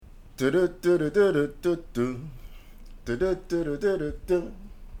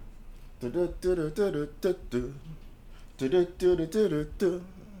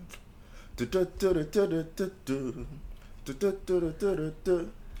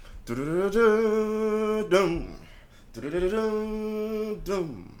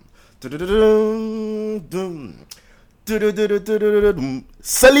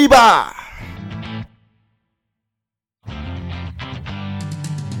Saliba.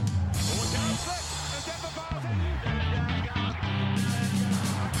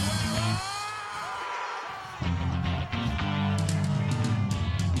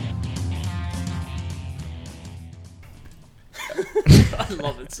 I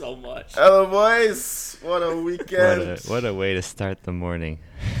love it so much. Hello, boys. What a weekend. What a way to start the morning.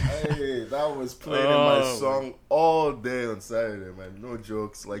 Hey, that was playing in my song all day on Saturday, man. No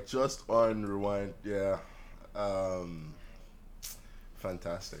jokes. Like, just on rewind. Yeah.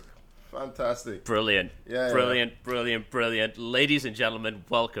 Fantastic. Brilliant. Yeah, Brilliant. Ladies and gentlemen,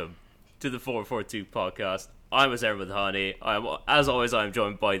 welcome to the 442 podcast. I'm Azar Madhani. As always, I'm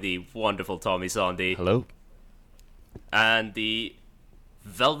joined by the wonderful Tommy Sandy. Hello. And the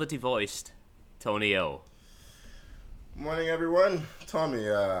velvety voiced Tony O. Morning, everyone. Tommy,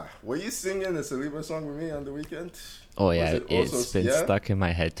 were you singing the Saliba song with me on the weekend? Oh, yeah. It's It's been stuck in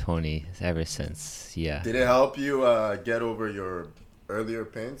my head, Tony, ever since. Yeah. Did it help you get over your earlier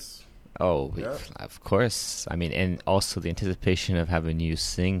pains? Oh, Yeah. Of course. I mean, and also the anticipation of having you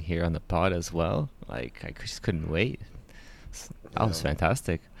sing here on the pod as well. Like, I just couldn't wait. That was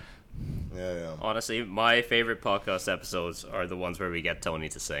fantastic. Yeah. Honestly, my favorite podcast episodes are the ones where we get Tony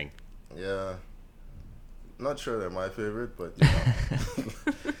to sing. Yeah. Not sure they're my favorite, but you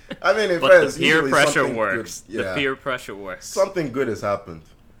know. I mean, in But fairness, the peer usually pressure something works. good- The peer pressure works. Something good has happened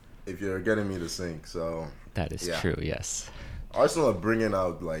if you're getting me to sing. So That is Yeah. true, yes. Arsenal are bringing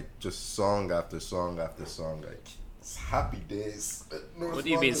out like just song after song after song. Like, it's happy days. What do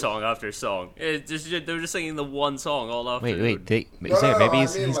you mean song after song? They're just singing the one song all afternoon. Wait. No, Maybe I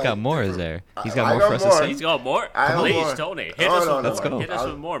he's mean, got like, more, is different- there? He's I got more got for us more. to He's sing? got more? I have Please, more. Tony, hit No, us no, with no. Let's more. go. Hit us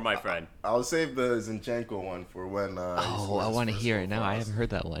with more, my friend. I'll save the Zinchenko one for when. Oh, I want to hear it now. I haven't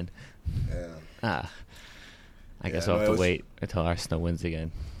heard that one. Yeah. I guess no, I'll have it to was- wait until Arsenal wins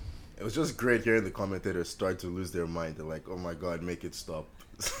again. It was just great hearing the commentators start to lose their mind. They're like, "Oh my God, make it stop!"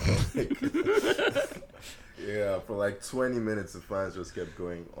 Yeah, for like 20 minutes, the fans just kept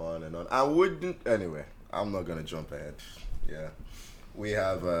going on and on. Anyway. I'm not gonna jump ahead. Yeah, we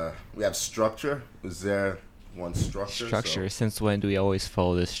have structure. Was there one structure? Structure. So, Since when do we always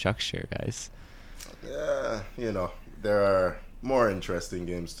follow this structure, guys? yeah, there are more interesting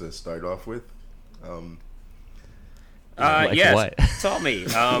games to start off with. Like Yes, what? Tommy.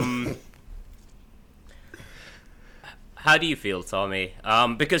 How do you feel, Tommy?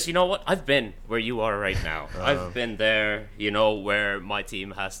 Because you know what? I've been where you are right now. I've been there, where my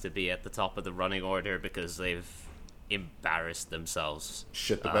team has to be at the top of the running order because they've embarrassed themselves.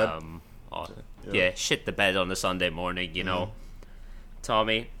 Shit the bed. Shit the bed on a Sunday morning,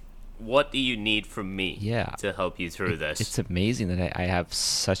 Tommy, what do you need from me to help you through this? It's amazing that I have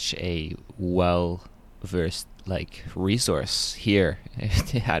such a well-versed resource here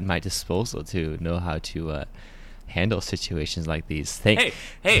at my disposal to know how to handle situations like these. Hey,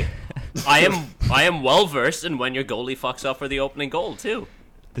 I am well versed in when your goalie fucks up for the opening goal too.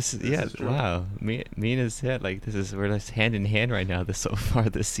 This is true. wow. Me and his head we're just hand in hand right now. So far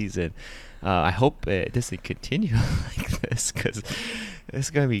this season. I hope it doesn't continue like this because it's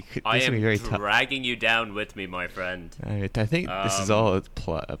gonna be. I am very tough. dragging you down with me, my friend. I think this is all a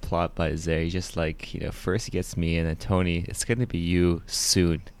plot by Zay. Just first he gets me, and then Tony. It's gonna be you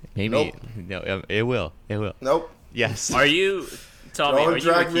soon. Maybe no. It will. Nope. Yes. Are you, Tommy? Don't Are you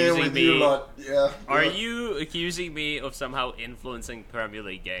drag me in accusing with me? you lot. Yeah. Are yeah. you accusing me of somehow influencing Premier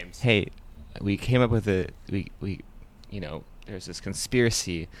League games? Hey, we came up with there's this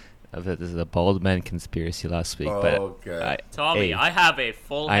conspiracy of the bald man conspiracy last week. Okay. Tommy, I have a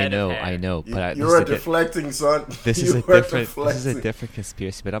full head of hair. I know, but You were deflecting, son. This is You a were different. This is a deflecting. different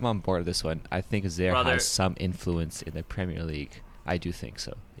conspiracy, but I'm on board with this one. I think Zaire Brother. has some influence in the Premier League. I do think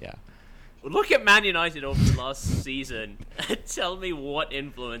so. Yeah. Look at Man United over the last season. Tell me what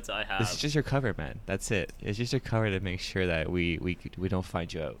influence I have. This is just your cover, man. That's it. It's just your cover to make sure that we don't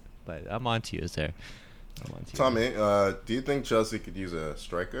find you out. But I'm on to you, Zaire. Tommy, do you think Chelsea could use a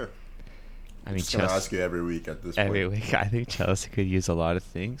striker? I mean, Just gonna ask you every week at this every point. week. I think Chelsea could use a lot of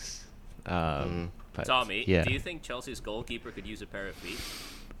things. But, Tommy, yeah. do you think Chelsea's goalkeeper could use a pair of feet?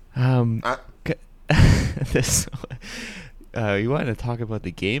 This. You want to talk about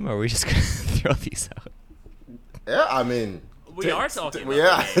the game, or are we just gonna throw these out? Yeah, I mean, We are talking about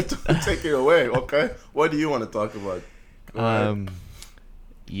yeah, the game. take it away, okay? What do you want to talk about? Go ahead.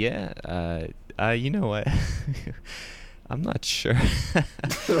 Yeah. You know what? I'm not sure.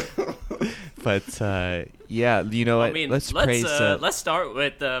 But yeah, you know what? I mean, let's praise. let's start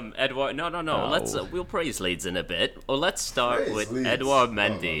with Edouard. No. Oh. Let's we'll praise Leeds in a bit. Well, let's start Praise with Leeds. Edouard No,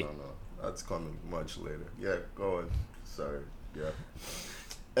 Mendy. No. That's coming much later. Yeah, go on. Sorry. Yeah.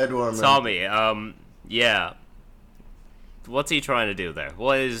 Edouard Mendy. Tommy, yeah. What's he trying to do there?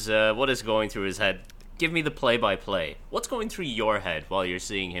 What is going through his head? Give me the play-by-play. What's going through your head while you're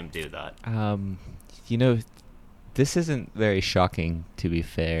seeing him do that? You know, this isn't very shocking, to be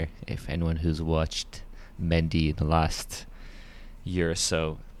fair, if anyone who's watched Mendy in the last year or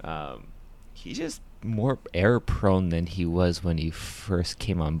so. He's just more error-prone than he was when he first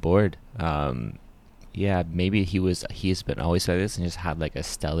came on board. Yeah, maybe he's been always like this and just had like a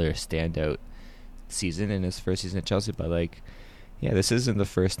stellar standout season in his first season at Chelsea, but like, yeah, this isn't the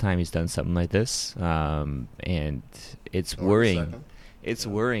first time he's done something like this, and it's worrying. It's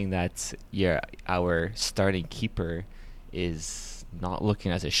worrying that our starting keeper is not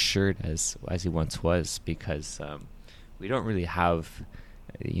looking as assured as he once was, because we don't really have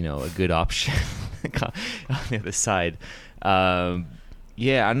a good option on the other side.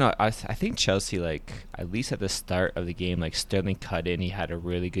 Yeah, I'm not. I think Chelsea, like, at least at the start of the game, like, Sterling cut in. He had a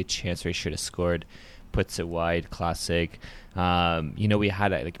really good chance where he should have scored. Puts it wide, classic. We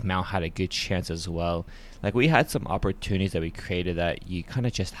had Mount had a good chance as well. Like, we had some opportunities that we created that you kind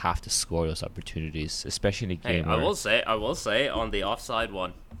of just have to score those opportunities, especially in a game. I will say on the offside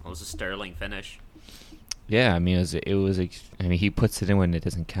one, it was a sterling finish. Yeah, I mean, he puts it in when it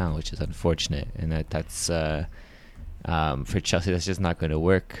doesn't count, which is unfortunate, and that's. For Chelsea, that's just not going to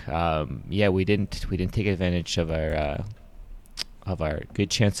work. We didn't take advantage of our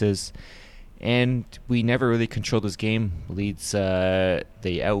good chances, and we never really controlled this game. Leeds, they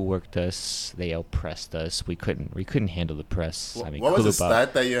outworked us, they outpressed us. We couldn't handle the press. What, I mean, what was the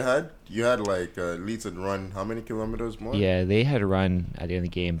stat that you had? You had Leeds had run how many kilometers more? Yeah, they had run at the end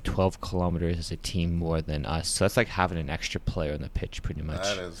of the game 12 kilometers as a team more than us. So that's like having an extra player on the pitch, pretty much.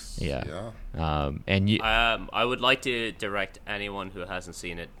 That is, yeah. I would like to direct anyone who hasn't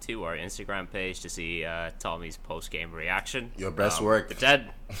seen it to our Instagram page to see Tommy's post-game reaction. Your best work. The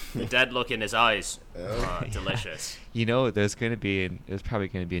dead look in his eyes. Delicious. There's probably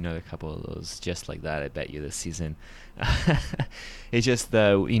going to be another couple of those just like that, I bet you, this season. It's just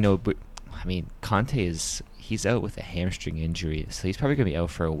Conte he's out with a hamstring injury, so he's probably going to be out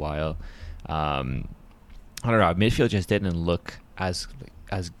for a while. I don't know. Midfield just didn't look as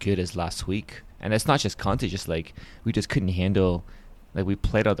good as last week, and it's not just Conte. Just like we just couldn't handle. Like, we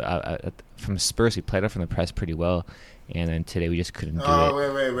played out from Spurs, we played out from the press pretty well, and then today we just couldn't do it. Oh, wait.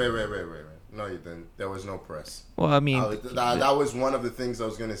 No, you didn't. There was no press. Well, I mean, that was one of the things I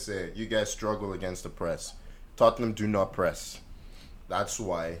was going to say. You guys struggle against the press. Tottenham do not press. That's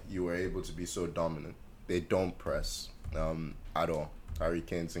why you were able to be so dominant. They don't press at all. Harry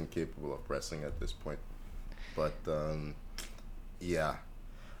Kane's incapable of pressing at this point. But, yeah.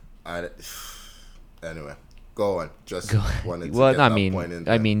 Anyway, go on. Wanted to get that point in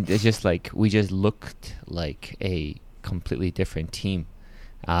there. I mean, it's just like we just looked like a completely different team.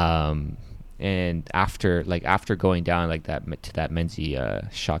 And after going down like that to that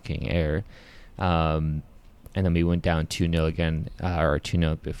Mendy shocking error, and then we went down 2-0 again, or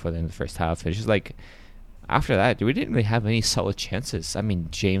 2-0 before the end of the first half. It's just like, after that, we didn't really have any solid chances. I mean,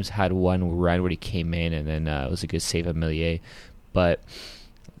 James had one run where he came in, and then it was a good save of Meslier. But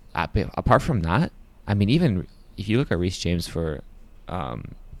apart from that, I mean, even if you look at Reece James for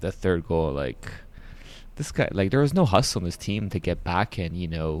the third goal, like, this guy, like, there was no hustle in this team to get back and,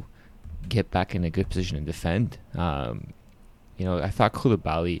 get back in a good position and defend. I thought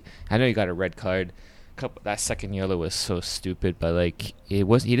Koulibaly, I know he got a red card. That second yellow was so stupid, but like, he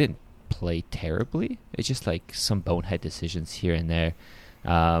didn't play terribly. It's just like some bonehead decisions here and there.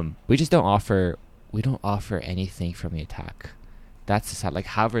 We just don't offer anything from the attack. That's the side. Like,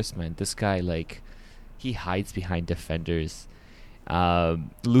 Havertz, man, this guy, like, he hides behind defenders,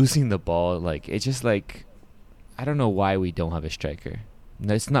 losing the ball. Like, it's just like, I don't know why we don't have a striker.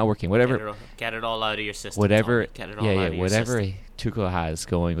 No, it's not working. Whatever, get it all out of your system. Whatever, Tommy. Get it all out of your whatever system. Tuchel has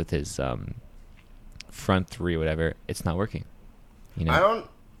going with his front three, whatever, it's not working.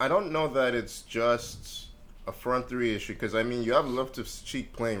 I don't know that it's just a front three issue, because I mean, you have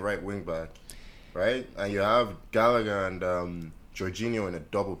Loftus-Cheek playing right wing back, right, and you have Gallagher and Jorginho in a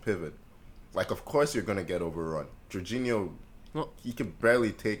double pivot. Like, of course you're gonna get overrun. Jorginho, he can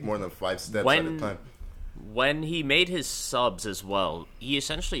barely take more than 5 steps at a time. when he made his subs as well, he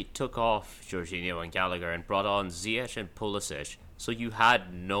essentially took off Jorginho and Gallagher and brought on Ziyech and Pulisic. So you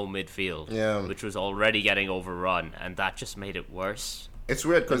had no midfield, which was already getting overrun, and that just made it worse. It's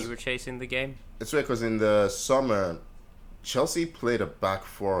weird because you were chasing the game. It's weird because in the summer, Chelsea played a back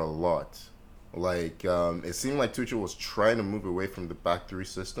four a lot. Like it seemed like Tuchel was trying to move away from the back three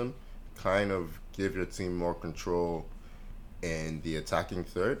system, kind of give your team more control in the attacking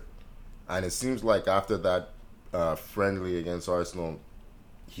third. And it seems like after that friendly against Arsenal,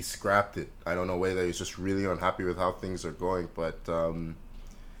 he scrapped it. I don't know whether he's just really unhappy with how things are going, but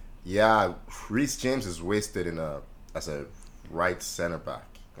Reece James is wasted as a right center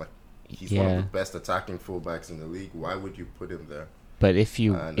back. Like he's one of the best attacking fullbacks in the league. Why would you put him there? But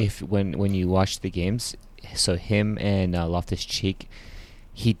when you watch the games, so him and Loftus-Cheek,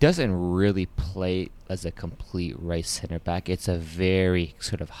 he doesn't really play as a complete right center back. It's a very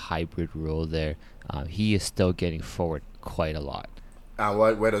sort of hybrid role there. He is still getting forward quite a lot. And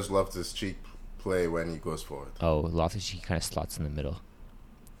where does Loftus-Cheek play when he goes forward? Oh, Loftus-Cheek kind of slots in the middle.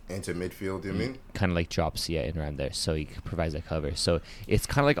 Into midfield, you mean? Kind of like drops, in around there. So he provides that cover. So it's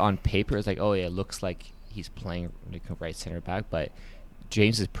kind of like on paper, it's like, oh yeah, it looks like he's playing like a right center back, but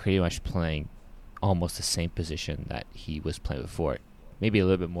James is pretty much playing almost the same position that he was playing before. Maybe a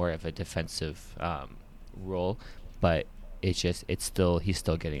little bit more of a defensive role, but he's still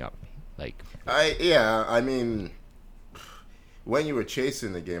getting up. I mean, when you were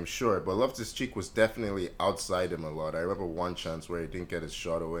chasing the game, sure, but Loftus-Cheek was definitely outside him a lot. I remember one chance where he didn't get his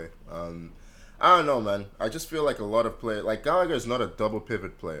shot away. I don't know, man. I just feel like a lot of players, like Gallagher is not a double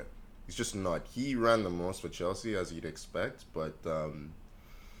pivot player. He's just not. He ran the most for Chelsea, as you'd expect, but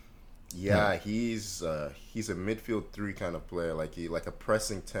he's a midfield 3 kind of player, like a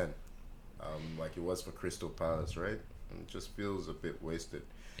pressing 10, like it was for Crystal Palace, right? And it just feels a bit wasted.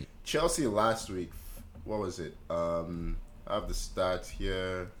 Chelsea last week, what was it? I have the stats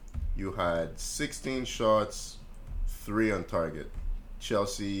here. You had 16 shots, 3 on target.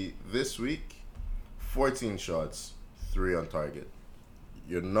 Chelsea this week, 14 shots, 3 on target.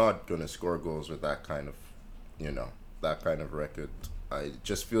 You're not gonna score goals with that kind of record. It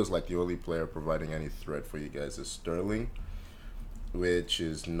just feels like the only player providing any threat for you guys is Sterling, which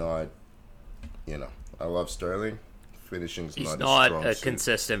is not, I love Sterling. Finishing's He's not not a suit.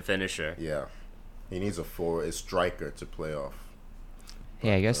 consistent finisher. Yeah, he needs a striker to play off.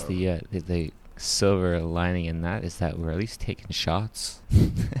 Yeah, I guess the silver lining in that is that we're at least taking shots.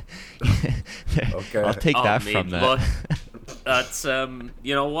 Okay, I'll take that from that. Look, that's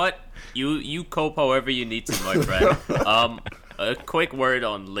you know what? You cope however you need to, my friend. A quick word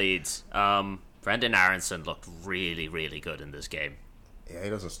on Leeds. Brendan Aronson looked really, really good in this game. Yeah, he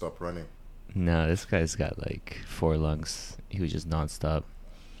doesn't stop running. No, this guy's got like 4 lungs. He was just nonstop.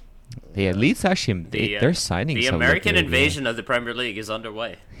 Yeah, Leeds actually, their signings. The American invasion of the Premier League is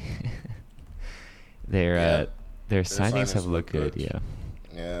underway. Their signings have looked good. Yeah.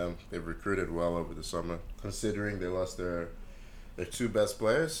 Yeah, they've recruited well over the summer, considering they lost their 2 best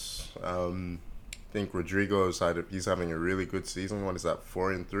players. I think Rodrigo he's having a really good season. What is that,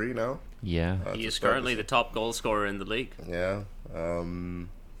 4-3 now? Yeah. He is currently the top goal scorer in the league. Yeah.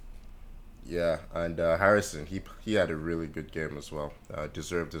 And Harrison, he had a really good game as well.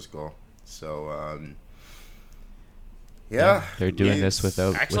 Deserved his goal. So, they're doing this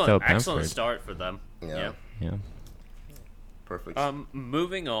without Bamford. Excellent start for them. Yeah. Perfect.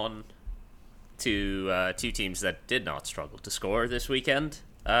 Moving on to 2 teams that did not struggle to score this weekend.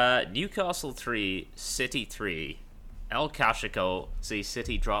 Newcastle 3, City 3. El Clasico, see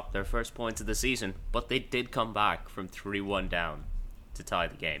City dropped their first points of the season, but they did come back from 3-1 down to tie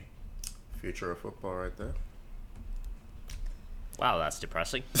the game. Future of football right there. Wow, that's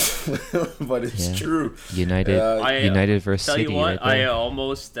depressing. But it's true. United versus tell City. You what, right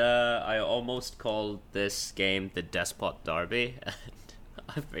there. I almost called this game the Despot Derby, and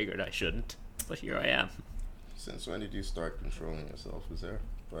I figured I shouldn't, but here I am. Since when did you start controlling yourself? Is there?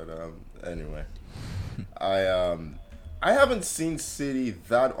 But anyway, I haven't seen City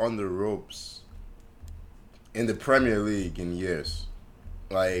that on the ropes in the Premier League in years.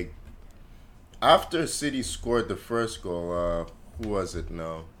 Like, after City scored the first goal, who was it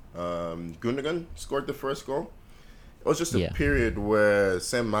now? Gundogan scored the first goal. It was just a period where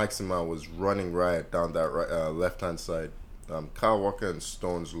Saint-Maximin was running riot down that left-hand side. Kyle Walker and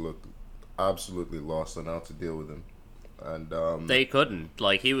Stones looked absolutely lost on how to deal with him. And they couldn't.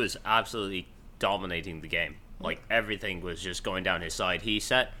 Like, he was absolutely dominating the game. Like, everything was just going down his side. He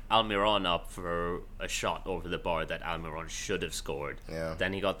set Almiron up for a shot over the bar that Almiron should have scored. Yeah.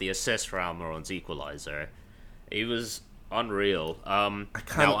 Then he got the assist for Almiron's equalizer. He was unreal. Now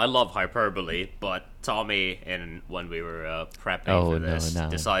I love hyperbole, but Tommy, when we were prepping for this,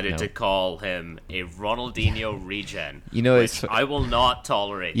 decided to call him a Ronaldinho regen. Which I will not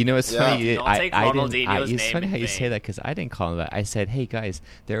tolerate. It's funny. It's funny how you say that, because I didn't call him that. I said, "Hey guys,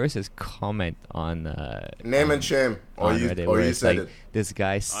 there was this comment on name and shame, or you said it. This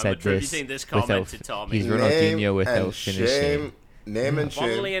guy said this comment to Tommy. He's Ronaldinho without finishing. Name and shame.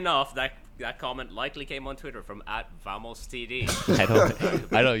 Funnily enough, that comment likely came on Twitter from @VamosTD.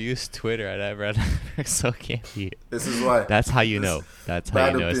 I don't use Twitter. I never so it can't be. This is why. That's how you know. That's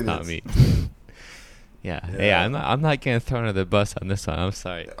how you know it's not me. Yeah. I'm not getting thrown under the bus on this one. I'm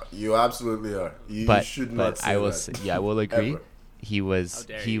sorry. You absolutely are. You should not say that. I will agree. Ever. He was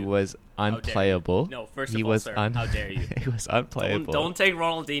unplayable. No, first of all, sir, how dare you? He was unplayable. Don't take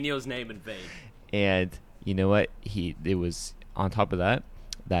Ronaldinho's name in vain. And you know what? It was on top of that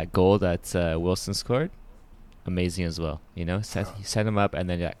goal that Wilson scored, amazing as well. He set him up, and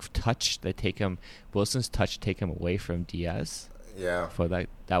then that Wilson's touch take him away from Diaz. Yeah. For that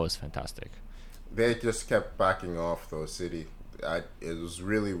was fantastic. They just kept backing off though, City. It was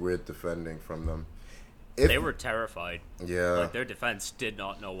really weird defending from them. They were terrified. Yeah. Their defense did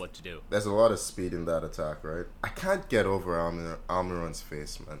not know what to do. There's a lot of speed in that attack, right? I can't get over Almiron's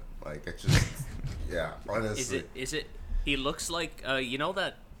face, man. Yeah, honestly. Is it? He looks like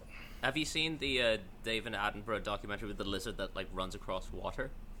that. Have you seen the David Attenborough documentary with the lizard that runs across water?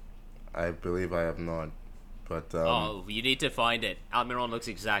 I believe I have not, but you need to find it. Almiron looks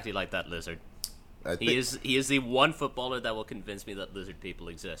exactly like that lizard. He is the one footballer that will convince me that lizard people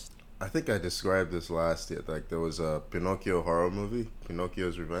exist. I think I described this last year. There was a Pinocchio horror movie,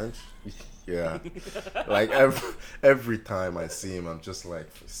 Pinocchio's Revenge. Yeah, every time I see him, I'm just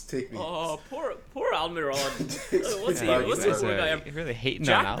just take me. Oh, poor Almiron. What's this guy? You're really hating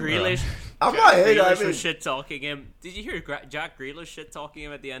Jack on Grealish. I'm not hating. I was shit talking him. Did you hear Jack Grealish shit talking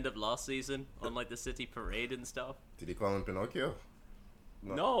him at the end of last season on the City parade and stuff? Did he call him Pinocchio?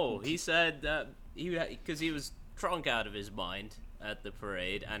 No, he said that because he was drunk out of his mind at the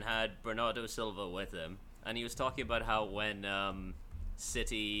parade and had Bernardo Silva with him, and he was talking about how when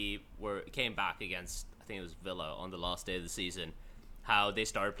City came back against, I think it was Villa on the last day of the season, how they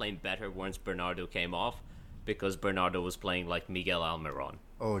started playing better once Bernardo came off, because Bernardo was playing like Miguel Almiron.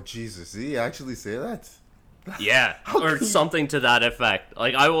 Oh Jesus, did he actually say that? Yeah, or something to that effect.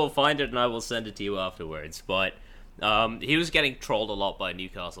 I will find it and I will send it to you afterwards. But he was getting trolled a lot by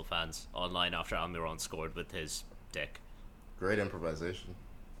Newcastle fans online after Almiron scored with his dick. Great improvisation.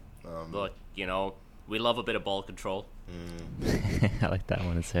 But we love a bit of ball control. I like that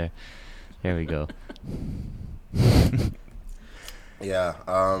one. It's there. There we go. Yeah.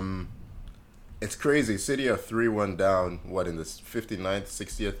 It's crazy. City are 3-1 down. What, in the 59th,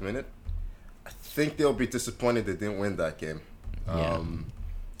 60th minute? I think they'll be disappointed they didn't win that game. Yeah.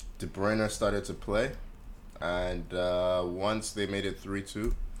 De Bruyne started to play, and once they made it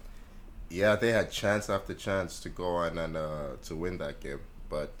 3-2, yeah, they had chance after chance to go on and to win that game.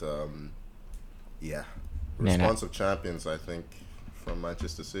 But yeah, responsive champions, I think, from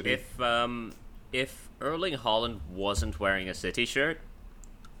Manchester City. If Erling Haaland wasn't wearing a City shirt,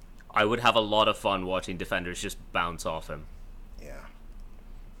 I would have a lot of fun watching defenders just bounce off him. Yeah.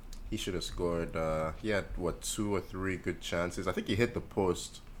 He should have scored, he had, 2 or 3 good chances. I think he hit the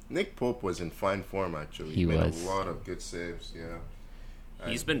post. Nick Pope was in fine form, actually. He made a lot of good saves, yeah.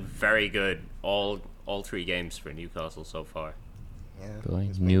 He's been very good all 3 games for Newcastle so far. Yeah.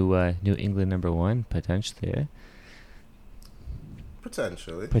 Going New England #1, potentially, eh?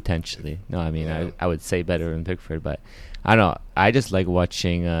 Potentially. No, I mean, yeah. I would say better than Pickford, but I don't know. I just like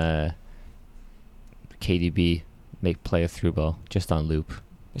watching KDB play a through ball just on loop.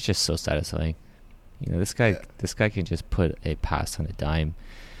 It's just so satisfying. This guy can just put a pass on a dime.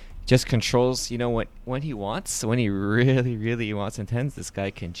 Just controls, when he wants, when he really, really wants and intends, this guy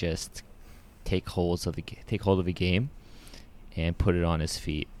can just take hold of the game and put it on his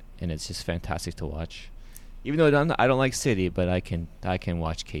feet, and it's just fantastic to watch. Even though I don't like City, but I can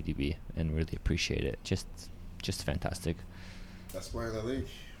watch KDB and really appreciate it. Just fantastic. Best player in the league.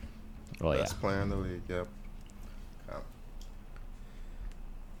 Oh, Best player in the league. Yep.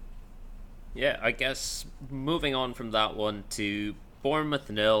 Yeah, I guess moving on from that one to Bournemouth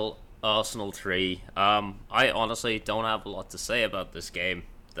 0, Arsenal 3. I honestly don't have a lot to say about this game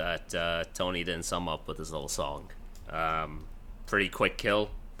that Tony didn't sum up with his little song. Pretty quick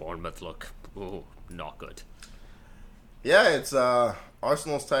kill. Bournemouth look not good. Yeah, it's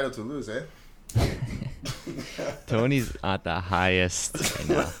Arsenal's title to lose, eh? Tony's at the highest.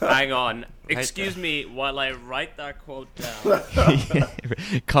 Hang on. Excuse me while I write that quote down.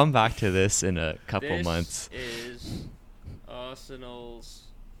 Come back to this in a couple months. This is Arsenal's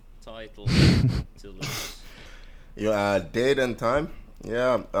title to lose? Yeah, date and time.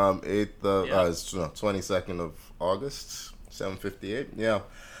 Yeah, 22nd of August, 7:58. Yeah,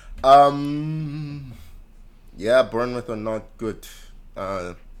 yeah, Bournemouth are not good.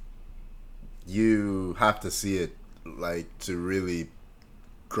 You have to see it, like, to really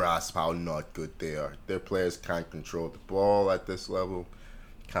grasp how not good they are. Their players can't control the ball at this level,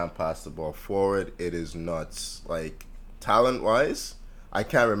 can't pass the ball forward. It is nuts. Like, talent-wise, I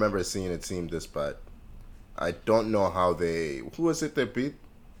can't remember seeing a team this bad. I don't know how they... Who was it they beat?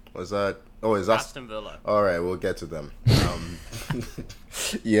 Was that... Oh, is that... Aston Villa. All right, we'll get to them.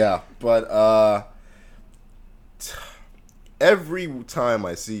 Yeah, but every time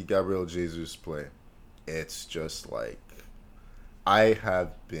I see Gabriel Jesus play, it's just like... I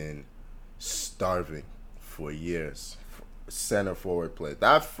have been starving for years for center forward play.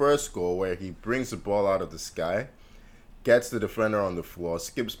 That first goal where he brings the ball out of the sky, gets the defender on the floor,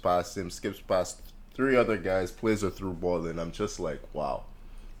 skips past him, skips past 3 other guys, plays a through ball, and I'm just like, wow,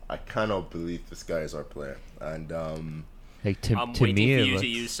 I cannot believe this guy is our player. And like to I'm to waiting me, for it you looks, to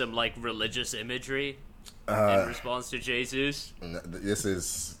use some like religious imagery in response to Jesus.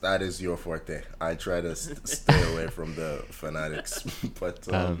 that is your forte. I try to stay away from the fanatics, but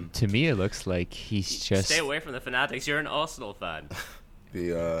to me, it looks like he's just Stay away from the fanatics. You're an Arsenal fan.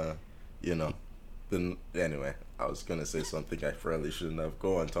 Anyway, I was gonna say something I probably shouldn't have.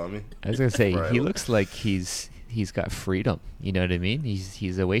 Go on, Tommy. I was gonna say Right. he looks like he's got freedom. You know what I mean?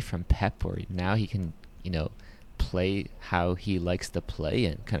 He's away from Pep, or now he can play how he likes to play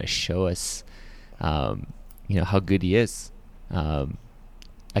and kind of show us, how good he is. I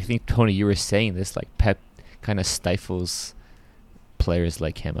think Tony, you were saying this, like Pep kind of stifles players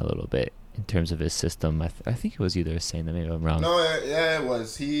like him a little bit in terms of his system. I think it was you that was saying that. Maybe I'm wrong. No, yeah, it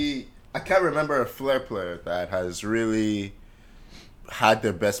was. I can't remember a Flair player that has really had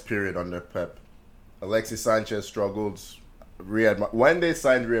their best period under Pep. Alexis Sanchez struggled. When they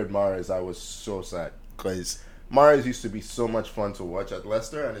signed Riyad Mahrez, I was so sad because Mahrez used to be so much fun to watch at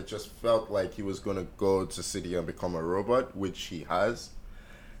Leicester, and it just felt like he was going to go to City and become a robot, which he has.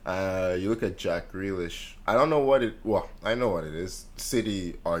 You look at Jack Grealish. I don't know what it... Well, I know what it is.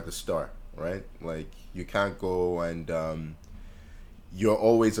 City are the star, right? Like, you can't go and... you're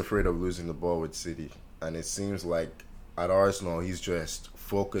always afraid of losing the ball with City. And it seems like at Arsenal, he's just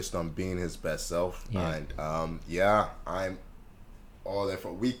focused on being his best self. Yeah. And, I'm all there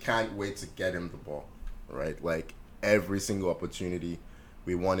for... We can't wait to get him the ball, right? Like, every single opportunity,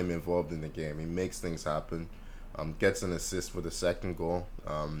 we want him involved in the game. He makes things happen. Gets an assist for the second goal,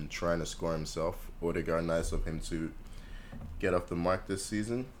 trying to score himself. Odegaard, nice of him to get off the mark this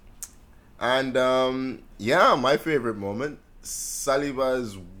season. And, my favorite moment,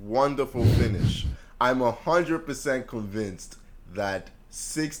 Saliba's wonderful finish. I'm 100% convinced that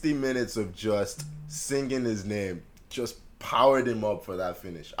 60 minutes of just singing his name just powered him up for that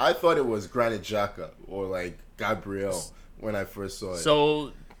finish. I thought it was Granit Xhaka or like Gabriel when I first saw it.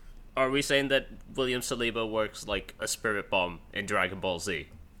 So, are we saying that William Saliba works like a spirit bomb in Dragon Ball Z?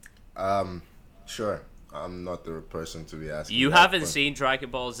 Sure. I'm not the person to be asking. You that, haven't but seen Dragon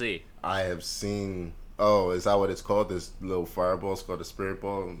Ball Z? I have seen. Oh, is that what it's called? This little fireball is called a spirit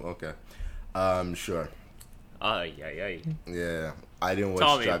ball? Okay. Sure. Yeah. I didn't watch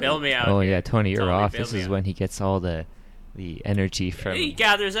Tommy, Dragon bail me out. Oh here. yeah, Tony, you're Tommy, off. bail This me is out. when he gets all the energy from He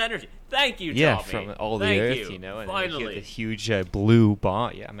gathers energy. Thank you, yeah, Tommy. from all the Thank earth, you. and then you Finally. get the huge blue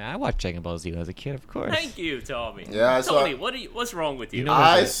ball. Yeah, I mean, I watched Dragon Ball Z when I was a kid, of course. Thank you, Tommy. Yeah, I saw- Tommy, what's wrong with you? You know-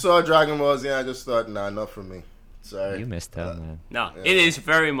 I saw Dragon Ball Z and I just thought, nah, not for me. Sorry. You missed out, man. No, Yeah. it is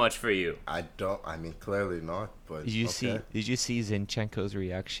very much for you. I mean, clearly not, but Did you okay. Did you see Zinchenko's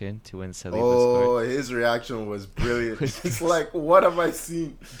reaction to when Saliba Oh, scored? his reaction was brilliant. It's like, what have I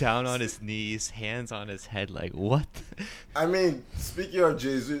seen? Down on his knees, hands on his head, like what? I mean, speaking of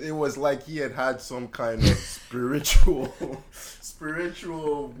Jesus, it was like he had some kind of spiritual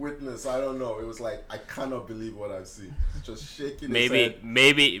witness. I don't know. It was like, I cannot believe what I've seen. Just shaking his head.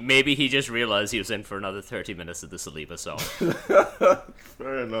 Maybe he just realized he was in for another 30 minutes of the Saliba song.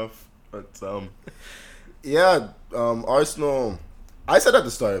 Fair enough. But, Arsenal, I said at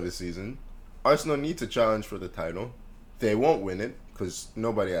the start of the season, Arsenal need to challenge for the title. They won't win it because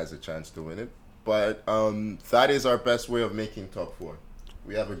nobody has a chance to win it. But that is our best way of making top 4.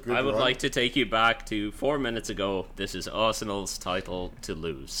 We have a good I would run. like to take you back to 4 minutes ago. This is Arsenal's title to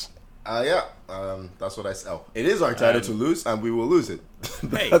lose. That's what I said. Oh, it is our title to lose, and we will lose it.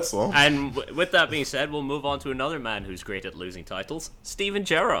 Hey, That's all. And with that being said, we'll move on to another man who's great at losing titles, Steven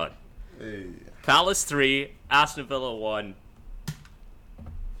Gerrard. Hey. Palace 3, Aston Villa 1.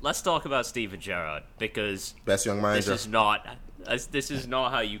 let's talk about Steven Gerrard, because Best young manager. this is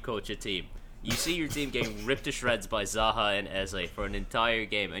not how you coach a team. You see your team getting ripped to shreds by Zaha and Eze for an entire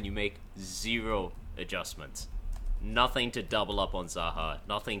game, and you make zero adjustments. Nothing to double up on Zaha.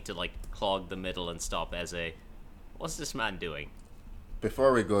 Nothing to clog the middle and stop Eze. What's this man doing?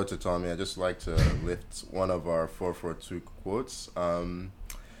 Before we go to Tommy, I'd just like to lift one of our 442 quotes.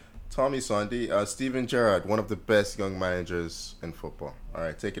 Tommy Sunday, Steven Gerrard, one of the best young managers in football. All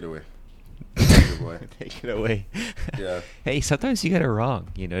right, take it away. Take it away. Take it away. Yeah. Hey, sometimes you get it wrong.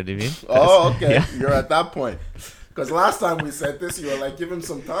 You know what I mean? Oh, okay. Yeah. You're at that point. Because last time we said this, you were like, give him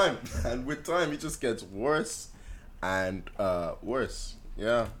some time. And with time, he just gets worse and worse.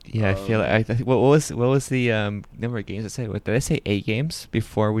 Yeah. Yeah, I feel like what was the number of games I said? What did I say? 8 games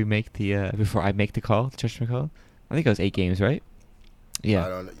before we make the before I make the call, Josh McCall? I think it was 8 games, right?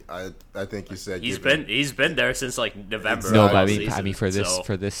 Yeah. I think you said he's been there since November. No, but I mean for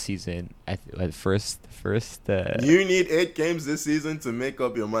this season, first. You need 8 games this season to make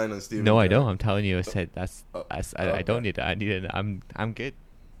up your mind on Steven. No, Gerrard. I don't. I'm telling you, I said Okay. I don't need it. I need it. I'm good.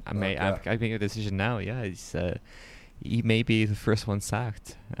 I make a decision now. Yeah, he may be the first one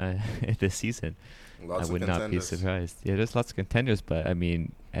sacked this season. Lots I would of not be surprised. Yeah, there's lots of contenders, but I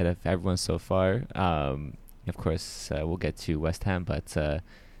mean, out of everyone so far, of course, we'll get to West Ham, but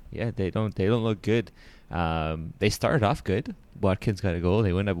yeah, they don't look good. They started off good. Watkins got a goal.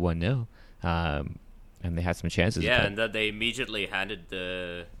 They went up 1-0, and they had some chances. Yeah, and then they immediately handed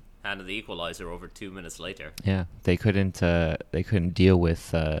the equalizer over 2 minutes later. Yeah, they couldn't deal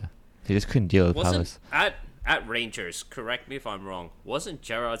with. They just couldn't deal with Palace. At Rangers, correct me if I'm wrong, wasn't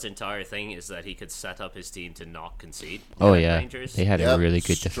Gerrard's entire thing is that he could set up his team to not concede? Oh yeah, Rangers? They had a really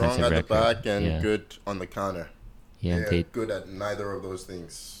good strong defensive at record. the back and good on the counter. Yeah, they're good at neither of those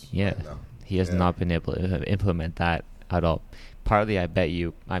things. Yeah, right now. he has not been able to implement that at all. Partly, I bet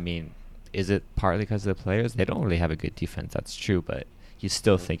you. I mean, is it partly because of the players? They don't really have a good defense. That's true, but you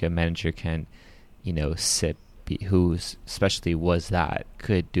still think a manager can, who especially was that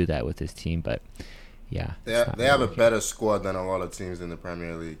could do that with his team, but. Yeah, they have a better squad than a lot of teams in the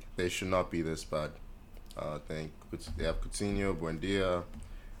Premier League. They should not be this bad. I think they have Coutinho, Buendia,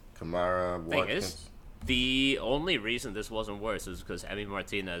 Kamara, Watkins. The only reason this wasn't worse is because Emi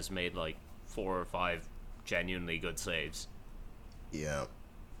Martinez made 4 or 5 genuinely good saves. Yeah,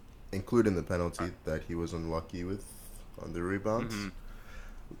 including the penalty that he was unlucky with on the rebounds. Mm-hmm.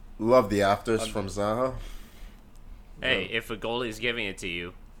 Love the afters from Zaha. Hey, if a goalie's giving it to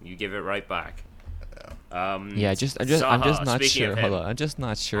you, you give it right back. I'm just not sure. Hold on, I'm just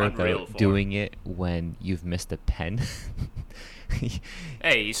not sure about doing it when you've missed a pen.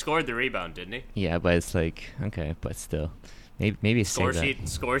 Hey, he scored the rebound, didn't he? Yeah, but it's okay, but still, maybe score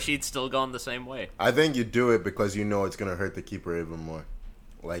sheet's still gone the same way. I think you do it because you know it's gonna hurt the keeper even more.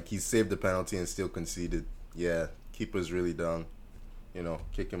 He saved the penalty and still conceded. Yeah, keeper's really down.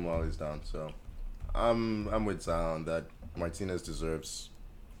 Kick him while he's down. So, I'm with Zaha on that. Martinez deserves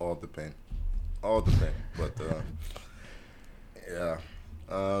all the pain. But yeah.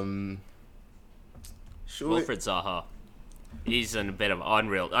 Wilfred Zaha, he's in a bit of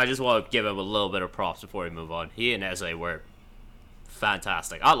unreal. I just want to give him a little bit of props before we move on. He and Eze were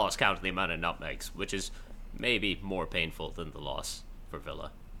fantastic. I lost count of the amount of nutmegs, which is maybe more painful than the loss for Villa.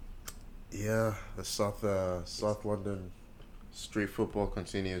 Yeah, the South London street football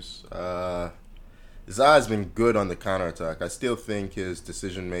continues. Zaha's been good on the counterattack. I still think his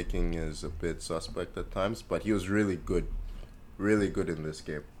decision making is a bit suspect at times, but he was really good in this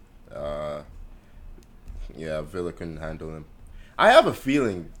game. Villa couldn't handle him. I have a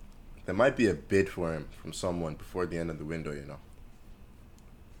feeling there might be a bid for him from someone before the end of the window.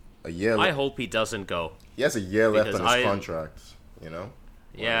 A year. I hope he doesn't go. He has a year left on his contract.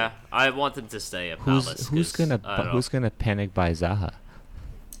 Yeah, I want him to stay at Palace. Who's gonna panic by Zaha?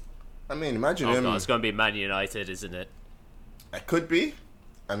 I mean, imagine him. No, it's going to be Man United, isn't it? It could be.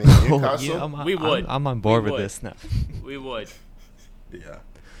 I mean, Newcastle. We would. I'm on board with this now. We would. Yeah.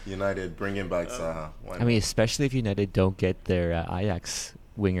 United bringing back Zaha. I mean, especially if United don't get their Ajax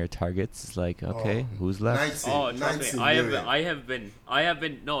winger targets. It's okay, who's left? 19, trust me. I have been.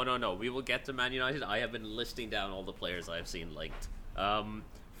 No. We will get to Man United. I have been listing down all the players I have seen linked.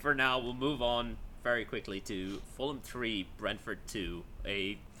 For now, we'll move on very quickly to Fulham 3, Brentford 2.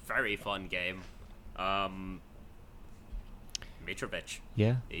 A very fun game. Mitrovic.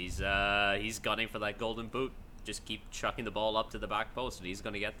 Yeah. He's gunning for that golden boot. Just keep chucking the ball up to the back post, and he's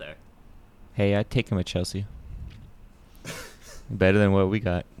going to get there. Hey, I'd take him at Chelsea. Better than what we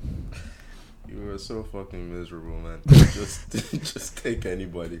got. You were so fucking miserable, man. just take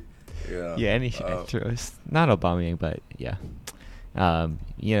anybody. Yeah. Yeah, not Aubameyang, but yeah. It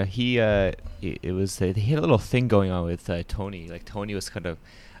was they had a little thing going on with Tony. Like Tony was kind of,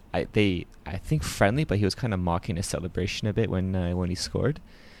 I think friendly, but he was kind of mocking his celebration a bit when he scored.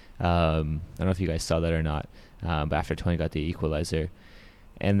 I don't know if you guys saw that or not. But after Tony got the equalizer,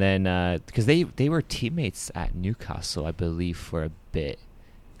 and then because they were teammates at Newcastle, I believe, for a bit.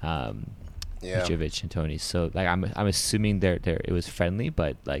 Mitrovic and Tony. So like I'm assuming there it was friendly,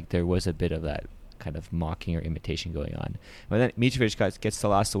 but like there was a bit of that kind of mocking or imitation going on. But then Mitrovic gets the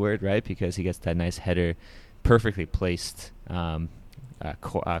last word, right? Because he gets that nice header, perfectly placed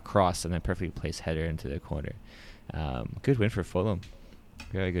cross, and then perfectly placed header into the corner. Good win for Fulham.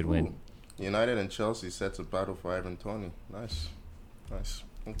 Very good win. United and Chelsea sets a battle for Ivan Toney. Nice.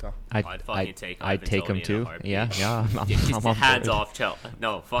 Okay. I'd take him too. Yeah. I'm hands off, Chelsea.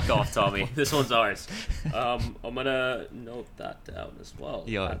 No, fuck off, Tommy. This one's ours. I'm gonna note that down as well.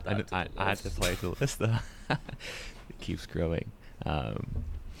 Yo, I had to play the list though. It keeps growing.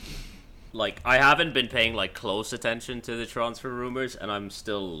 Like I haven't been paying like close attention to the transfer rumors, and I'm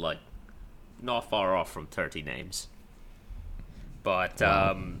still like not far off from 30 names. But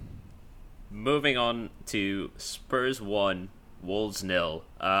moving on to Spurs 1, Wolves 0.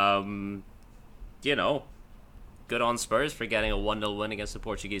 Good on Spurs for getting a 1-0 win against the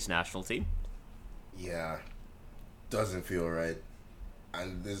Portuguese national team. Yeah, doesn't feel right.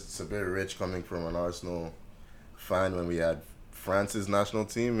 And it's a bit rich coming from an Arsenal fan when we had France's national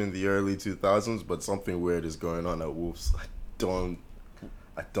team in the early 2000s, but something weird is going on at Wolves. I don't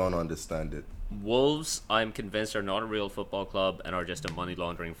understand it. Wolves, I'm convinced, are not a real football club and are just a money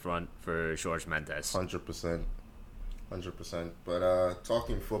laundering front for Jorge Mendes. 100%. But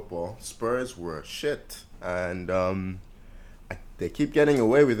talking football, Spurs were shit. And they keep getting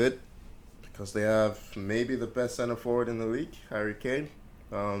away with it because they have maybe the best center forward in the league, Harry Kane.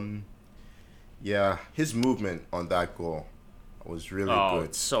 His movement on that goal was really good. Oh,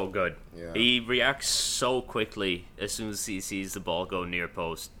 it's so good. Yeah. He reacts so quickly as soon as he sees the ball go near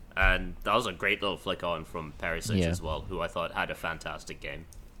post. And that was a great little flick on from Perisic as well, who I thought had a fantastic game.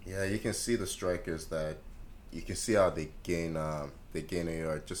 Yeah, you can see the strikers that you can see how they gain a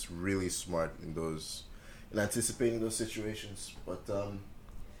yard. Just really smart in anticipating those situations. But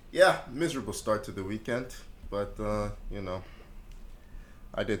miserable start to the weekend. But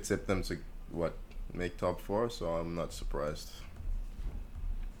I did tip them to make top 4, so I'm not surprised.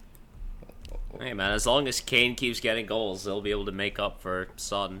 Hey man, as long as Kane keeps getting goals, they'll be able to make up for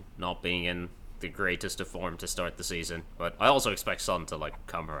Son not being in the greatest of form to start the season. But I also expect Son to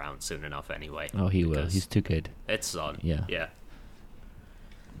come around soon enough anyway. Oh, he will. He's too good. It's Son. Yeah.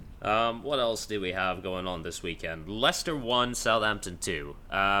 What else do we have going on this weekend? Leicester 1, Southampton 2.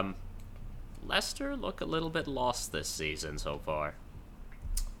 Leicester look a little bit lost this season so far.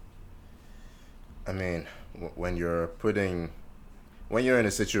 I mean, when you're in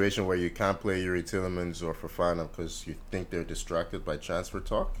a situation where you can't play Yuri Tillemans or Fofana because you think they're distracted by transfer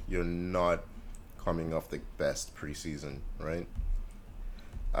talk, you're not coming off the best preseason, right?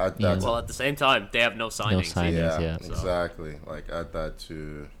 Well, at the same time, they have no signings. Yeah. Exactly. Add that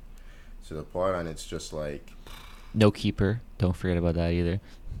to the part, and it's just no keeper. Don't forget about that either.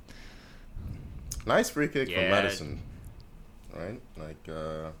 Nice free kick from Maddison, right?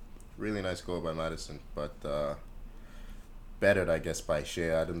 Really nice goal by Maddison, but bettered, I guess, by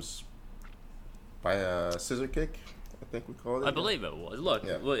Shea Adams by a scissor kick, I think we call it. I believe it was. Look,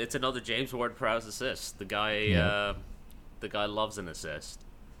 it's another James Ward-Prowse assist. The guy loves an assist.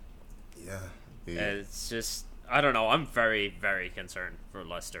 Yeah. It's just, I don't know. I'm very, very concerned for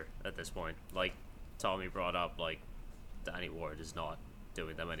Leicester at this point. Like Tommy brought up, Danny Ward is not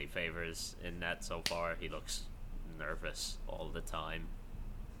doing them any favors in net so far. He looks nervous all the time.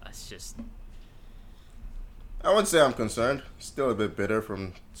 It's just... I wouldn't say I'm concerned. Still a bit bitter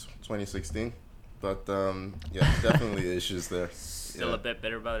from 2016. But, definitely issues there. Still a bit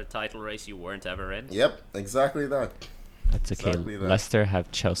bitter about a title race you weren't ever in? Yep, exactly that. That's okay. Exactly that. Leicester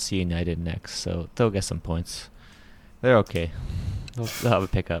have Chelsea United next, so they'll get some points. They're okay. They'll have a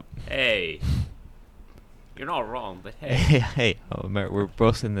pickup. Hey. You're not wrong, but hey. Hey. Oh, we're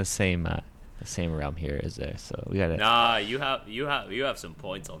both in the same realm here, is there? So we gotta... Nah, you have some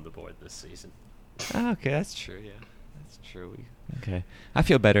points on the board this season. Okay, that's true. Yeah, that's true. Okay, I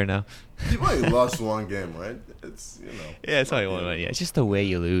feel better now. You've only lost one game, right? It's Yeah, it's only one. Yeah, it's just the way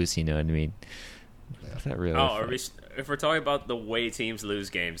you lose. You know what I mean? Yeah. Is that really? If we're talking about the way teams lose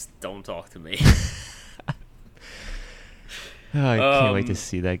games, don't talk to me. I can't wait to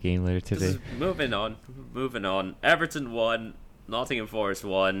see that game later today. Moving on. Everton 1, Nottingham Forest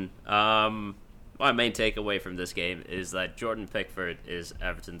 1. My main takeaway from this game is that Jordan Pickford is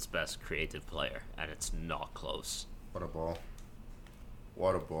Everton's best creative player, and it's not close. What a ball.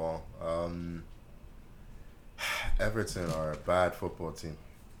 What a ball. Everton are a bad football team.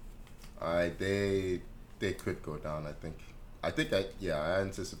 They could go down. I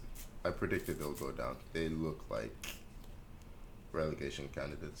predicted they'll go down. They look like relegation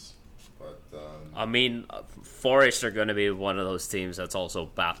candidates. But I mean, Forest are going to be one of those teams that's also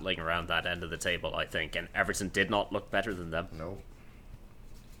battling around that end of the table, I think. And Everton did not look better than them. no,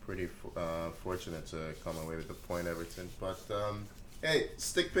 pretty fortunate to come away with the point, Everton. But hey,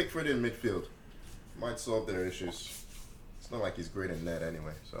 stick Pickford in midfield. Might solve their issues. It's not like he's great in net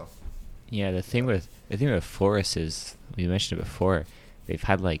anyway. So Yeah, the thing with Forest is, we mentioned it before, they've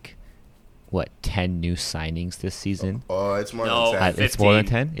had like, what, 10 new signings this season? oh, it's more No, than 10. It's more than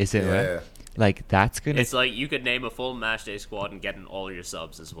 15. 10? Is it? Yeah. Right? Like, that's going to... It's like you could name a full matchday squad and get in all your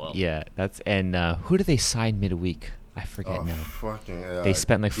subs as well. Yeah, that's... And who did they sign midweek? I forget Oh, now. fucking They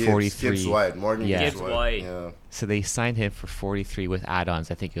spent like 43. Gibbs White, Morgan Yeah. Gibbs Gibbs White. White. Yeah. So they signed him for 43 with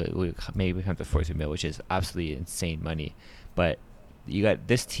add-ons. I think it would maybe come to 43 mil, which is absolutely insane money. But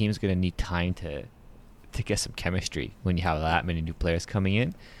this team's going to need time to get some chemistry when you have that many new players coming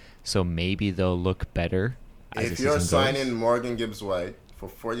in. So maybe they'll look better as If the you're season goes. signing Morgan Gibbs White for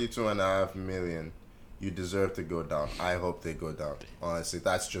 $42.5 million, you deserve to go down. I hope they go down. Honestly,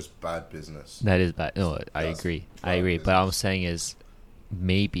 that's just bad business. That is bad. No, I That's agree. bad I agree. But all I'm business. saying is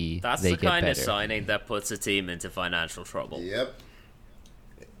maybe That's they the get kind better. of signing that puts a team into financial trouble. Yep.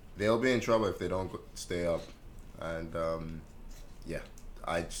 They'll be in trouble if they don't stay up. And,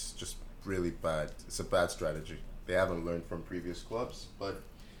 it's just really bad. It's a bad strategy. They haven't learned from previous clubs. But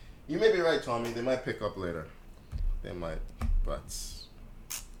you may be right, Tommy. They might pick up later. They might. But,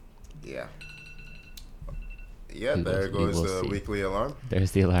 yeah. Yeah, We there will- we goes will the see. weekly alarm.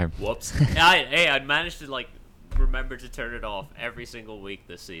 There's the alarm. Whoops. I managed to remember to turn it off every single week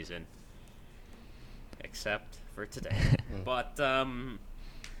this season, except for today. But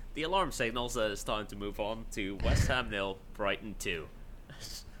the alarm signals that it's time to move on to West Ham 0, Brighton 2.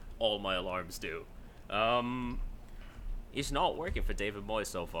 All my alarms do. It's not working for David Moyes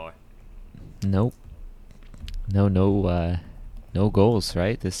so far. Nope. No goals,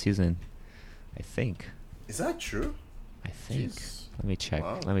 right, this season. I think. Is that true? I think. Jeez. Let me check.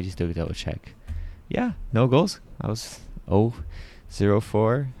 Wow. Let me just do a double check. Yeah, no goals. I was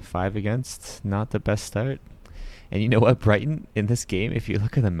 0-4, 5 against. Not the best start. And you know what, Brighton, in this game, if you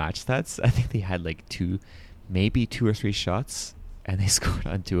look at the match stats, I think they had like maybe 2 or 3 shots, and they scored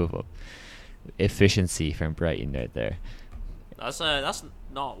on 2 of them. Efficiency from Brighton right there. That's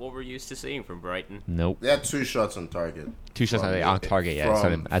not what we're used to seeing from Brighton. Nope. They had 2 shots on target. 2 shots on target, yeah. That's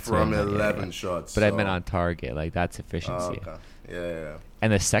what I From meant, yeah, 11 yeah. shots. But I so- meant on target. Like, that's efficiency. Oh, okay. Yeah.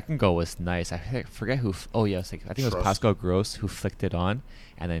 And the second goal was nice. I forget who. I think it was Trossard. Pascal Gross who flicked it on,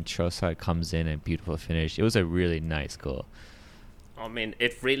 and then Trossard comes in and beautiful finish. It was a really nice goal. I mean,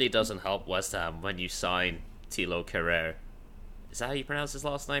 it really doesn't help West Ham when you sign Thilo Kerrer. Is that how you pronounce his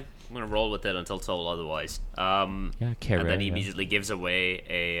last name? I'm going to roll with it until told otherwise. Yeah, Kerrer. And then he yeah. immediately gives away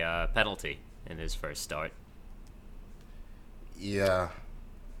a penalty in his first start. Yeah.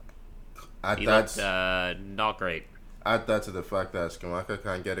 Add He that, looked not great. add that to the fact that Skamaka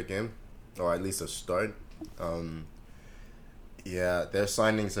can't get a game, or at least a start. Yeah, their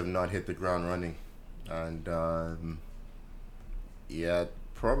signings have not hit the ground running. And,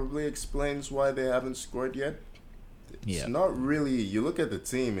 probably explains why they haven't scored yet. It's Yeah. not really, you look at the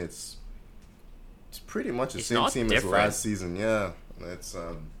team, it's pretty much the It's same not team different. as last season. Yeah, it's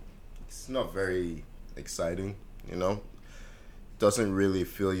not very exciting, Doesn't really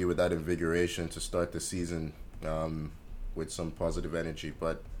fill you with that invigoration to start the season with some positive energy.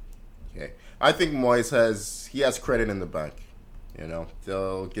 But okay, I think Moyes has credit in the bank.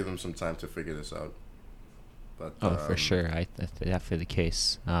 They'll give him some time to figure this out. But For sure. That's definitely the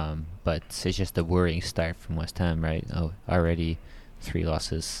case. But it's just a worrying start from West Ham, right? Already 3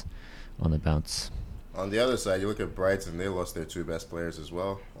 losses on the bounce. On the other side, you look at Brighton; they lost their 2 best players as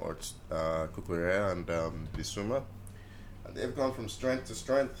well, or Cucurella and Bissouma. And they've gone from strength to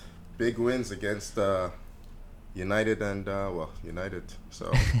strength. Big wins against United and United.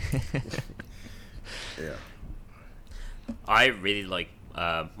 So yeah. I really like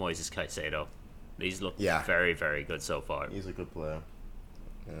Moises Caicedo. He's looked Yeah. very, very good so far. He's a good player.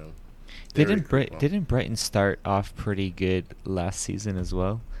 Yeah. They recruit well. Didn't Brighton start off pretty good last season as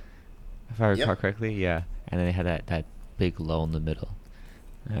well? If I recall correctly, yeah. And then they had that big low in the middle.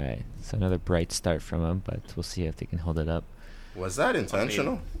 All right, so another bright start from them, but we'll see if they can hold it up. Was that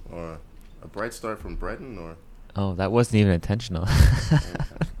intentional, or a bright start from Brighton, or? Oh, that wasn't even intentional.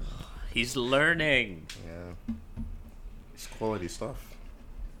 He's learning. Yeah, it's quality stuff.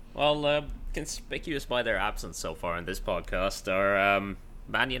 Well, conspicuous by their absence so far in this podcast are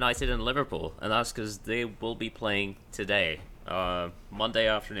Man United and Liverpool, and that's because they will be playing today, Monday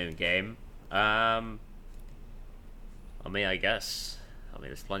afternoon game. I guess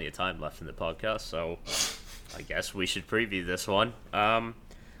there's plenty of time left in the podcast, so I guess we should preview this one.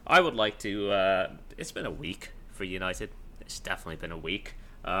 I would like to. It's been a week for United. It's definitely been a week.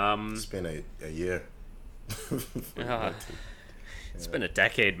 It's been a year. It's been a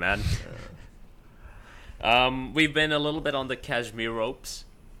decade, man. We've been a little bit on the Kashmir ropes,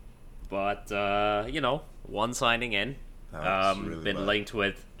 but one signing in. Really been bad. linked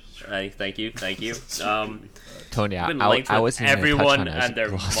with. Thank you. Tony, Been I linked with wasn't gonna touch everyone on it as and their a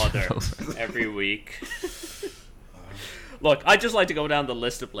gloss mother over. every week. Look, I'd just like to go down the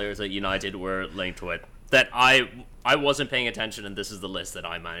list of players that United were linked with that I wasn't paying attention, and this is the list that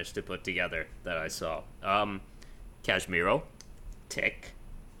I managed to put together that I saw. Casemiro, Tick,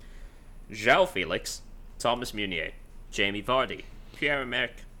 João Felix, Thomas Meunier, Jamie Vardy,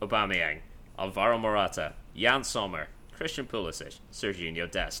 Pierre-Emerick Aubameyang, Alvaro Morata, Jan Sommer, Christian Pulisic, Serginho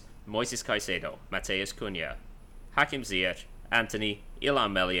Dest, Moises Caicedo, Mateus Cunha, Hakim Ziyech, Anthony,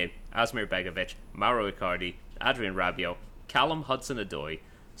 Ilham Meslier, Asmir Begovic, Mauro Icardi, Adrian Rabiot, Callum Hudson-Odoi,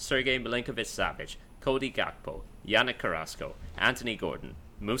 Sergei Milinkovic-Savic, Cody Gakpo, Yannick Carrasco, Anthony Gordon,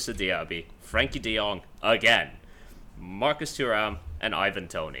 Moussa Diaby, Frankie de Jong again, Marcus Thuram, and Ivan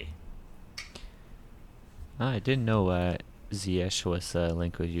Toney. I didn't know Ziyech was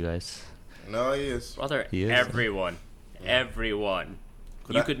linked with you guys. No, he is. Brother, He is. everyone.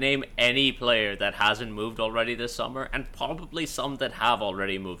 You could name any player that hasn't moved already this summer, and probably some that have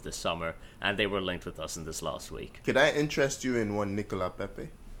already moved this summer, and they were linked with us in this last week. Could I interest you in one Nicola Pepe?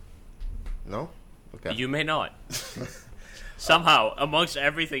 No? Okay. You may not. Somehow, amongst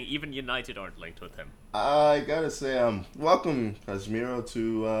everything, even United aren't linked with him. I gotta say, welcome, Casemiro,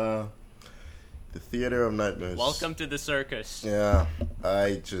 to the Theater of Nightmares. Welcome to the circus. Yeah,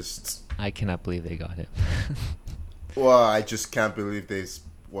 I cannot believe they got him. I just can't believe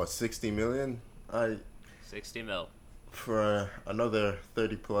 60 million? 60 mil. For another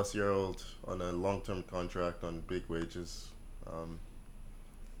 30-plus-year-old on a long-term contract on big wages.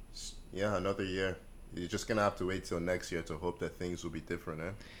 Another year. You're just gonna have to wait till next year to hope that things will be different,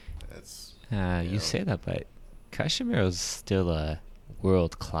 eh? You say that, but Casemiro's still a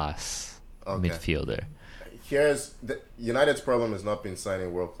world-class midfielder. United's problem has not been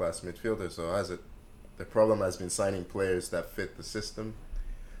signing world-class midfielders, so has it? The problem has been signing players that fit the system.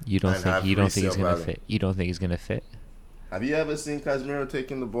 You don't think he's gonna value. fit? You don't think he's gonna fit? Have you ever seen Casemiro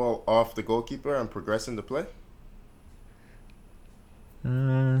taking the ball off the goalkeeper and progressing the play? I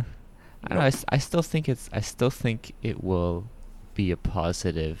don't know. I still think it will be a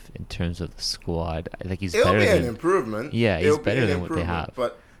positive in terms of the squad. Like he's It'll better be than an improvement. Yeah, he's It'll be better an than what they improvement.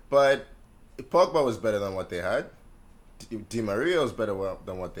 have. But Pogba was better than what they had. Di Maria was better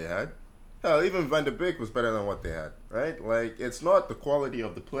than what they had. Hell, even Van de Beek was better than what they had. Right? Like, it's not the quality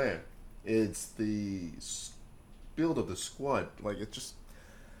of the player. It's the build of the squad. Like, it's just...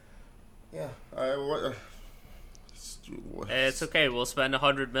 Yeah. It's okay. We'll spend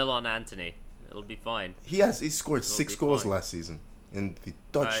 100 mil on Anthony. It'll be fine. He scored 6 goals last season in the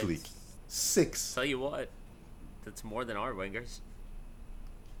Dutch league. 6. Tell you what, that's more than our wingers.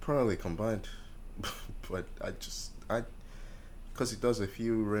 Probably combined. But because he does a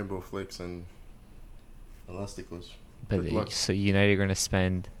few rainbow flicks and elasticos. But so United are going to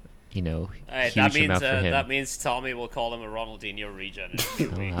spend, huge that means amount for him. that means Tommy will call him a Ronaldinho regen.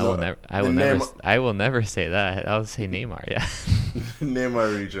 I will never say that. I'll say Neymar. Yeah.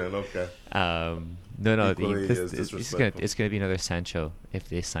 Neymar regen. Okay. No. Equally as It's disrespectful. going to be another Sancho if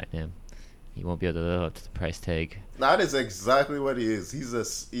they sign him. He won't be able to live up to the price tag. That is exactly what he is. He's a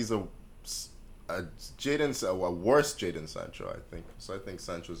worse Jadon Sancho, I think. So I think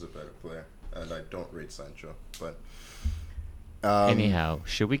Sancho's a better player, and I don't rate Sancho. But anyhow,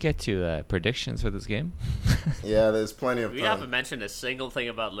 should we get to predictions for this game? Yeah, there's plenty of We time. haven't mentioned a single thing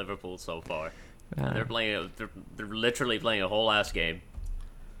about Liverpool so far. Ah. They're literally playing a whole ass game.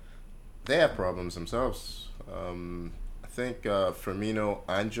 They have problems themselves. I think Firmino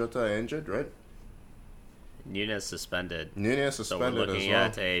and Jota are injured, right? Nunez suspended. Nunez So suspended we're looking as well.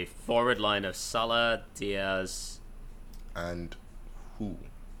 at a forward line of Salah, Diaz. And who?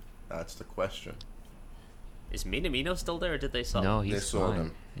 That's the question. Is Minamino still there, or did they sell No, him? he's They sold fine.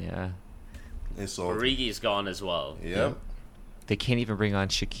 him. Yeah. They sold him. Origi's gone as well. Yep. They can't even bring on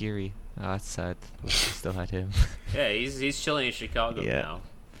Shaqiri. Oh, that's sad. We still had him. Yeah, he's chilling in Chicago Yeah. now.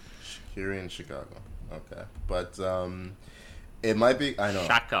 Shaqiri in Chicago. Okay. But it might be, I know.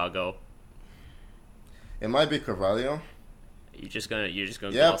 Chicago. It might be Carvalho. you're just gonna Yep,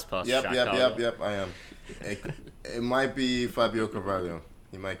 gloss past yep, Shaq yep, Carlo? yep, yep. I am. It might be Fabio Carvalho.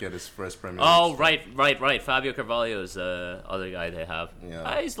 He might get his first Premier League. Oh, right. Fabio Carvalho is the other guy they have.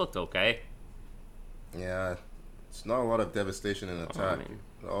 Yeah. He's looked okay. Yeah, it's not a lot of devastation in attack.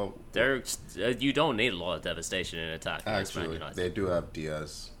 You don't need a lot of devastation in attack. Actually, they do have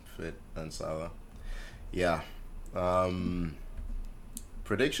Diaz fit and Salah. Yeah.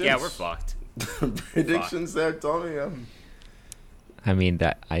 Predictions? Yeah, we're fucked. Predictions there, Tommy. I mean,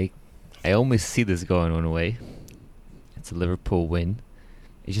 that I almost see this going one way. It's a Liverpool win.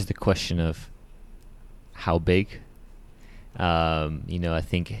 It's just a question of how big. I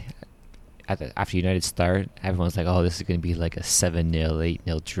think after United start, everyone's like, "Oh, this is going to be like a 7-0,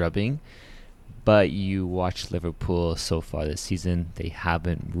 8-0 drubbing." But you watch Liverpool so far this season; they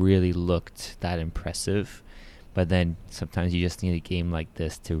haven't really looked that impressive. But then sometimes you just need a game like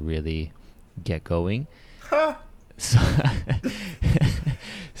this to really get going.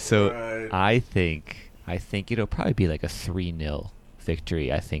 So Right. I think it'll probably be like a 3-0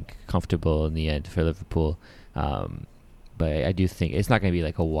 victory. I think comfortable in the end for Liverpool. But I do think it's not going to be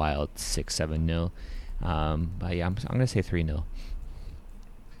like a wild 6-7-0. But yeah, I'm going to say 3-0.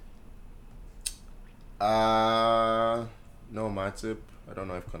 No Matip. I don't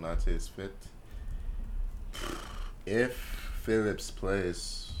know if Konate is fit. If Phillips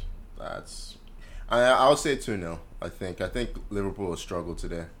plays, I'll say 2-0. I think Liverpool will struggle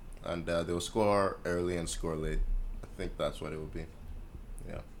today, and they'll score early and score late. I think that's what it will be.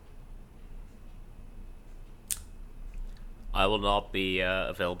 Yeah. I will not be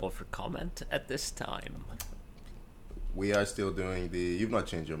available for comment at this time. We are still doing the. You've not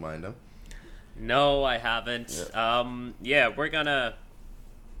changed your mind, huh? No, I haven't. Yeah, we're gonna,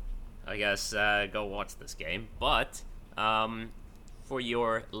 I guess, go watch this game. But for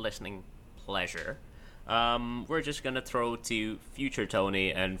your listening pleasure, we're just gonna throw to future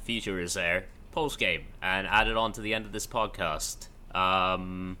Tony and future Azair post game and add it on to the end of this podcast.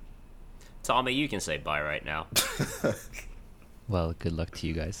 Tommy, you can say bye right now. Well, good luck to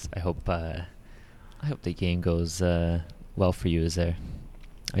you guys. I hope the game goes well for you, Azair.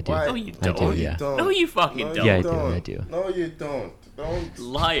 I do. Why? No, you I don't. do, yeah. No, you fucking No, don't. Yeah, you I do. No, you don't. Don't.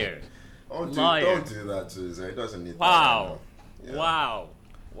 Liar. Don't do that to Zay. He doesn't need Wow. that. Yeah.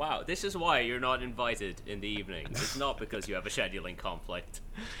 Wow. This is why you're not invited in the evening. It's not because you have a scheduling conflict.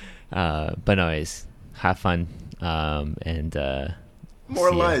 But anyways, have fun. And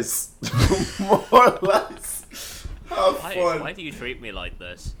More see ya. lies. More lies. Have fun. Why do you treat me like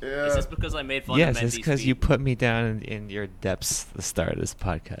this? Yeah. Is this because I made fun of Yes, Mendy's it's because feet? you put me down in your depths at the start of this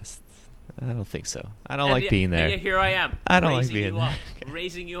podcast. I don't think so. I don't like being there. And here I am. I don't like raising being you there. up,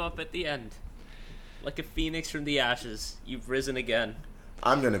 raising you up at the end. Like a phoenix from the ashes. You've risen again.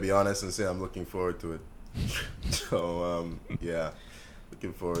 I'm gonna be honest and say I'm looking forward to it. So yeah,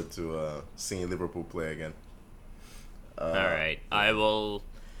 looking forward to seeing Liverpool play again. Alright. I will...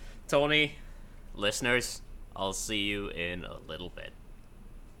 Tony, listeners, I'll see you in a little bit.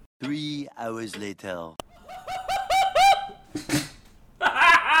 3 hours later.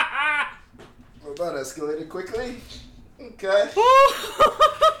 Well, that escalated quickly. Okay.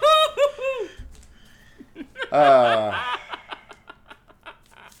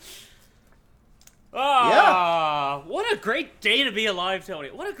 What a great day to be alive, Tony.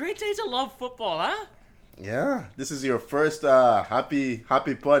 What a great day to love football, huh? Yeah, this is your first happy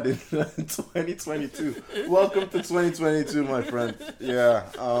pod in 2022. Welcome to 2022, my friend. Yeah.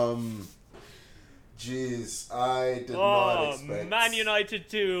 Jeez, I did not expect. Man United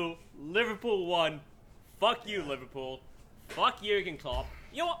 2, Liverpool 1. Fuck you, Liverpool. Fuck Jurgen Klopp.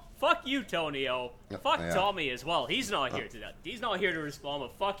 You know what? Fuck you, Tonio. Fuck Yeah. Tommy as well. He's not here to that. He's not here to respond,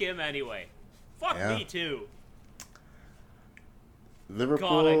 but fuck him anyway. Fuck Yeah. me too. Liverpool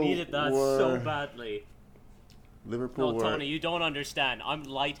God, I needed that were, so badly. Liverpool No, were. Tony, you don't understand. I'm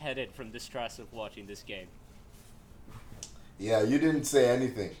lightheaded from the stress of watching this game. Yeah, you didn't say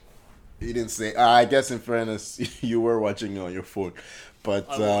anything. You didn't say. I guess in fairness, you were watching on your phone, but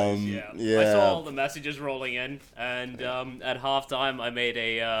I was, yeah. yeah. I saw all the messages rolling in, and at halftime, I made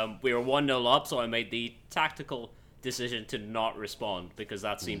we were 1-0 up, so I made the tactical decision to not respond because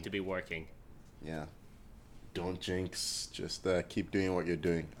that seemed to be working. Yeah. Don't jinx. Just keep doing what you're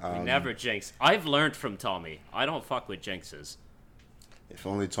doing. Never jinx. I've learned from Tommy. I don't fuck with jinxes. If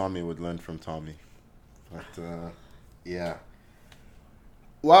only Tommy would learn from Tommy. But yeah.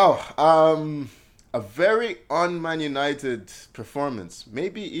 Wow. A very un-Man United performance.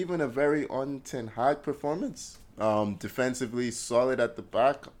 Maybe even a very un-Ten Hag performance. Defensively solid at the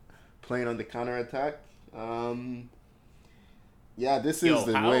back, playing on the counter-attack. Yeah, this is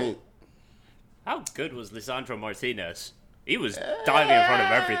the way. How good was Lisandro Martinez? He was diving in front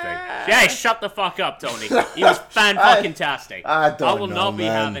of everything. Yeah, shut the fuck up, Tony. He was fan-fucking-tastic. I will not be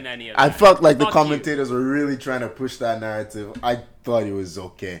having any of that. I felt like the Fuck commentators were really trying to push that narrative. I thought he was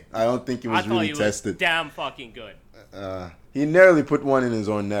okay. I don't think he was really he tested. was damn fucking good. He nearly put one in his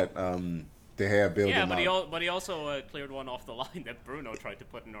own net. De Gea bailed him out. But he also cleared one off the line that Bruno tried to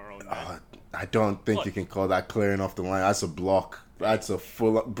put in our own net. I don't think you can call that clearing off the line. That's a block. That's a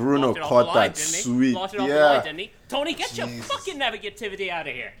full. Bruno Blocked it off caught the line, that didn't he? sweet. Blocked it off the line, didn't he? Tony, get your fucking negativity out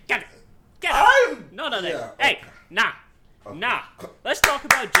of here. Get it. None of this. Hey, nah. Let's talk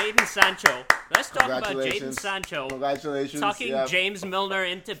about Jadon Sancho. Congratulations. Tucking James Milner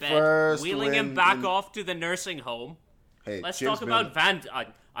into bed, wheeling him back off to the nursing home. Hey, Let's James talk about Milner.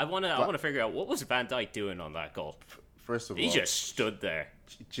 I want to figure out what was Van Dijk doing on that goal. First of all, he just stood there.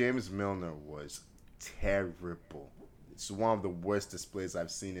 James Milner was terrible. It's one of the worst displays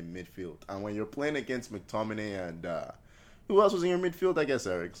I've seen in midfield. And when you're playing against McTominay and who else was in your midfield? I guess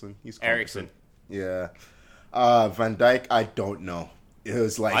Eriksen. Eriksen. Yeah. Van Dijk, I don't know. It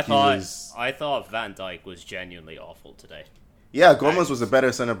was like I thought Van Dijk was genuinely awful today. Yeah, Gomez was a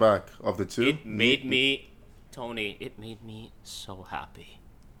better center back of the two. It made me, Tony. It made me so happy.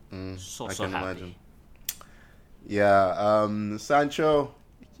 So happy. Imagine. Yeah. Sancho,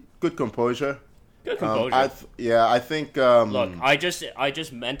 good composure. Good composure. I think. Look, I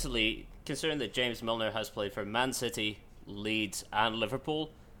just mentally, considering that James Milner has played for Man City, Leeds, and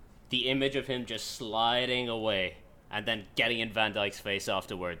Liverpool, the image of him just sliding away and then getting in Van Dijk's face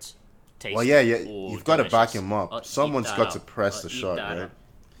afterwards. Well, you've got to back him up. Someone's got to press the shot, right?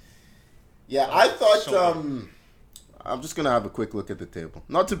 Yeah, I thought. I'm just gonna have a quick look at the table,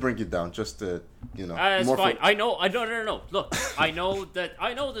 not to bring it down, just to It's fine. I know. No. Look, I know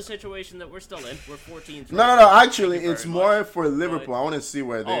the situation that we're still in. We're 14th. No. Actually, it's more for Liverpool. I want to see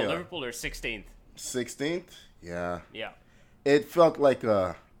where they are. Liverpool are 16th. 16th? Yeah. Yeah. It felt like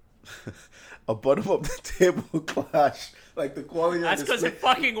a bottom of the table clash. Like the quality. That's because it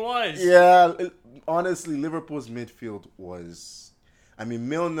fucking was. Yeah. Honestly, Liverpool's midfield was. I mean,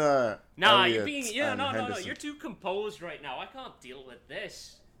 Milner. Nah, Elliott, you're being. Yeah, no. Henderson. You're too composed right now. I can't deal with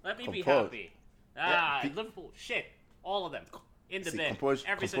this. Let me be happy. Liverpool, shit, all of them in the bin.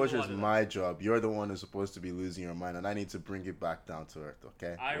 Every single one composure is my job. You're the one who's supposed to be losing your mind, and I need to bring it back down to earth.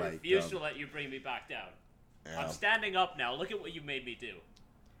 Okay? I refuse to let you bring me back down. I'm standing up now. Look at what you made me do.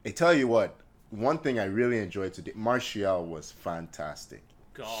 I tell you what. One thing I really enjoyed today, Martial was fantastic.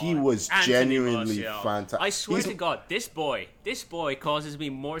 God. He was genuinely fantastic. I swear to God, this boy causes me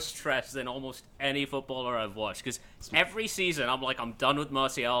more stress than almost any footballer I've watched. Because every season, I'm like, I'm done with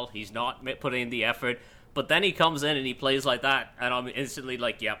Martial. He's not putting in the effort. But then he comes in and he plays like that, and I'm instantly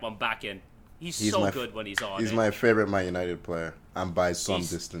like, yep, I'm back in. He's so good when he's on. He's my favorite Man United player, and by some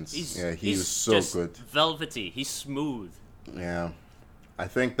distance. He's so just good. Velvety. He's smooth. Yeah. I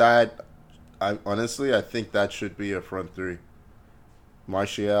think that should be a front three.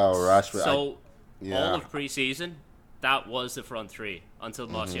 Martial, Rashford. So, all of preseason, that was the front three until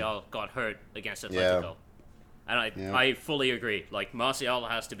Martial got hurt against Atletico. Yeah. And I fully agree. Like, Martial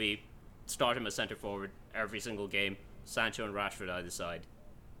has to start him as centre forward every single game. Sancho and Rashford either side.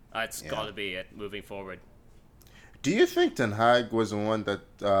 That's got to be it moving forward. Do you think Ten Hag was the one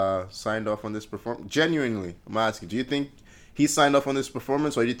that signed off on this performance? Genuinely, I'm asking. Do you think he signed off on this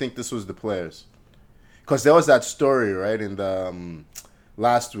performance, or do you think this was the players? Because there was that story, right, in the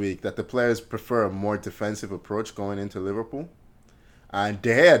last week that the players prefer a more defensive approach going into Liverpool. And De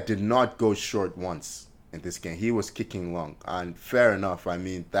Gea did not go short once in this game. He was kicking long. And fair enough. I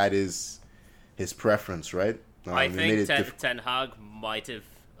mean, that is his preference, right? I think Ten Hag might have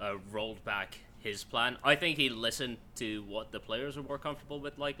rolled back his plan. I think he listened to what the players were more comfortable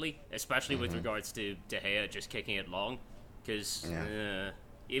with, likely, especially with regards to De Gea just kicking it long. Because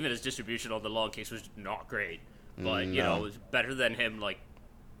even his distribution on the long kicks was not great. But, it was better than him, like,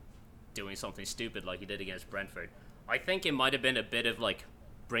 doing something stupid like he did against Brentford. I think it might have been a bit of, like,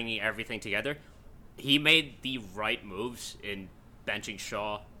 bringing everything together. He made the right moves in benching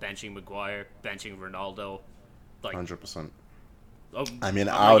Shaw, benching Maguire, benching Ronaldo. Like, 100%. I mean,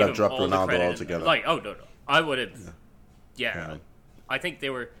 I would have dropped Ronaldo altogether. No. I would have... Yeah. I think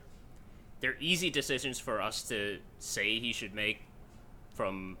they're easy decisions for us to say he should make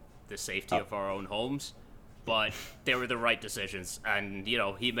from the safety of our own homes. But they were the right decisions, and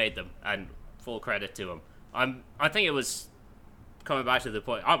he made them, and full credit to him. I think it was coming back to the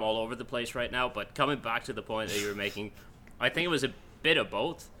point. I'm all over the place right now, but coming back to the point that you were making, I think it was a bit of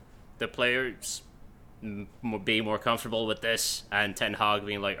both. The players being more comfortable with this, and Ten Hag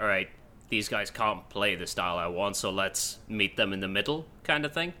being like, "All right, these guys can't play the style I want, so let's meet them in the middle," kind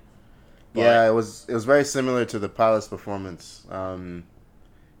of thing. Yeah, it was very similar to the Palace performance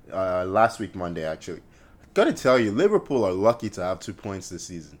last week Monday. Actually, gotta tell you, Liverpool are lucky to have 2 points this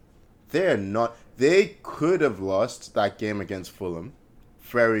season. They're not. They could have lost that game against Fulham.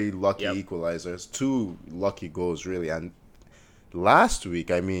 Very lucky equalizers, 2 lucky goals really. And last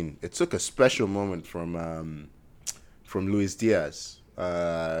week, I mean, it took a special moment from Luis Diaz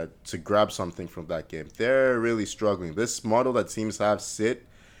to grab something from that game. They're really struggling. This model that teams have sit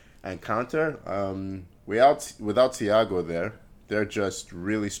and counter, without Thiago there, they're just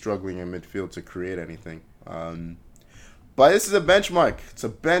really struggling in midfield to create anything. But this is a benchmark. It's a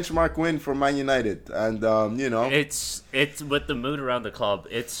benchmark win for Man United, and it's with the mood around the club.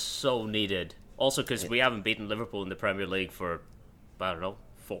 It's so needed. Also, because we haven't beaten Liverpool in the Premier League for, I don't know,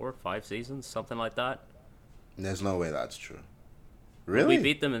 4 or 5 seasons, something like that. There's no way that's true. Really? We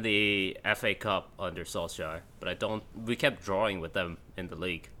beat them in the FA Cup under Solskjaer, but we kept drawing with them in the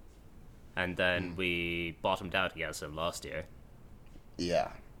league, and then we bottomed out against them last year. Yeah.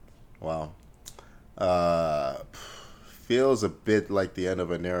 Wow. Feels a bit like the end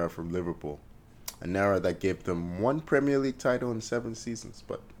of an era from Liverpool. An era that gave them 1 Premier League title in 7 seasons,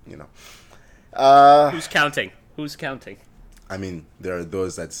 but, Who's counting? I mean, there are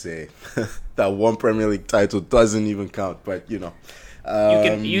those that say that 1 Premier League title doesn't even count, but, you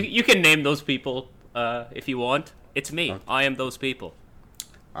can name those people if you want. It's me. Okay. I am those people.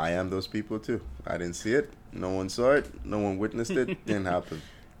 I am those people, too. I didn't see it. No one saw it. No one witnessed it. Didn't happen.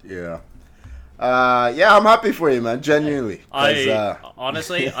 Yeah. I'm happy for you, man. Genuinely.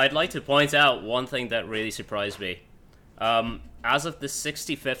 Honestly, I'd like to point out one thing that really surprised me. As of the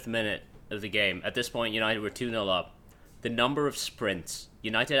 65th minute of the game, at this point, United were 2-0 up. The number of sprints,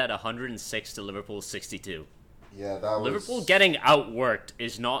 United had 106 to Liverpool's 62. Yeah, that was... Liverpool getting outworked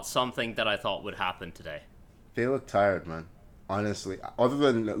is not something that I thought would happen today. They look tired, man. Honestly. Other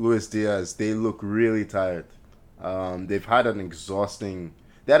than Luis Diaz, they look really tired. They've had an exhausting...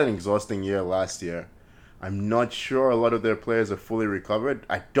 They had an exhausting year last year. I'm not sure a lot of their players are fully recovered.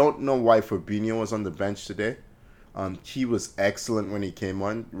 I don't know why Fabinho was on the bench today. He was excellent when he came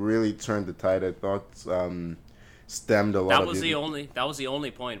on. Really turned the tide, I thought. Stemmed a lot That was the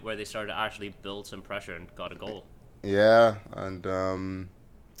only point where they started to actually build some pressure and got a goal. Yeah, and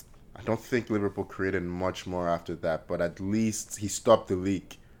I don't think Liverpool created much more after that, but at least he stopped the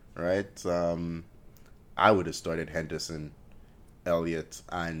leak, right? I would have started Henderson, Elliott,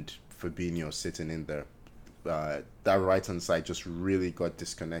 and Fabinho sitting in there. That right-hand side just really got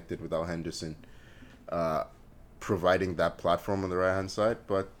disconnected without Henderson providing that platform on the right-hand side.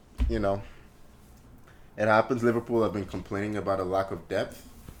 But, it happens. Liverpool have been complaining about a lack of depth.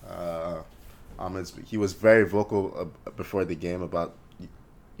 He was very vocal before the game about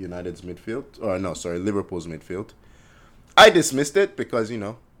Liverpool's midfield. I dismissed it because,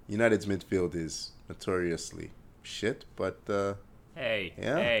 United's midfield is notoriously shit, but...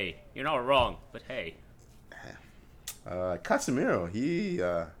 Hey, you're not wrong, but hey. Casemiro,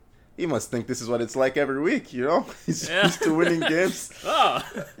 he must think this is what it's like every week, He's used to winning games.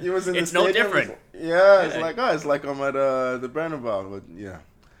 He was in the stadium. No different. It's like I'm at the Bernabeu. But yeah,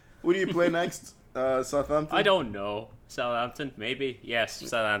 who do you play next? Southampton? I don't know. Southampton, maybe. Yes,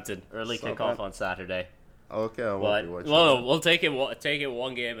 Southampton. Early kickoff on Saturday. Okay, we'll take it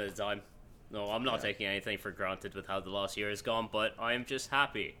one game at a time. No, I'm not taking anything for granted with how the last year has gone, but I am just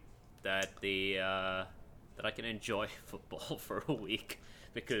happy that that I can enjoy football for a week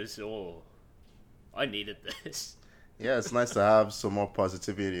because I needed this. Yeah, it's nice to have some more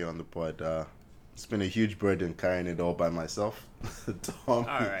positivity on the pod. It's been a huge burden carrying it all by myself. All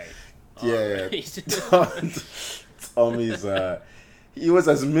right. Tommy's he was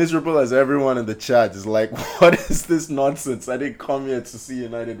as miserable as everyone in the chat. Is like, what is this nonsense? I didn't come here to see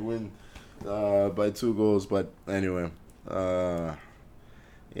United win by 2 goals, but anyway,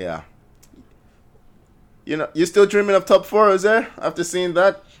 yeah. You're still dreaming of top 4, is there? After seeing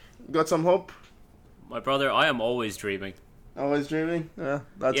that, got some hope? My brother, I am always dreaming. Always dreaming? Yeah,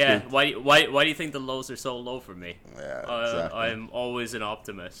 that's good. Why do you think the lows are so low for me? Yeah, exactly. I'm always an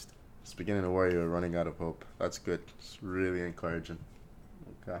optimist. It's beginning to worry you're running out of hope. That's good. It's really encouraging.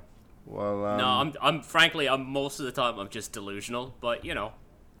 Okay. Well, no, I'm frankly, most of the time I'm just delusional, but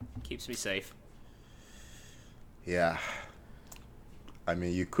keeps me safe. Yeah. I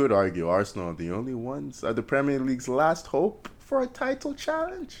mean, you could argue Arsenal are the only ones, are the Premier League's last hope for a title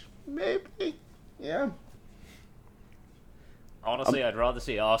challenge. Maybe. Yeah. Honestly, I'd rather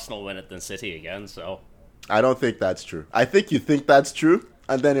see Arsenal win it than City again, so. I don't think that's true. I think you think that's true,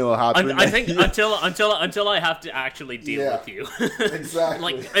 and then it will happen. I think until I have to actually deal with you. Exactly.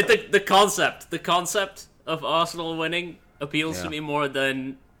 Like the concept of Arsenal winning appeals to me more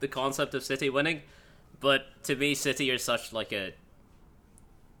than the concept of City winning, but to me, City are such like a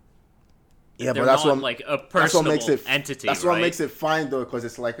Yeah, they're but that's not what like a that's personal what makes it entity. That's right? what makes it fine though, because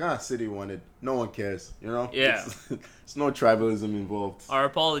it's like City won it. No one cares, you know. Yeah. It's no tribalism involved. Our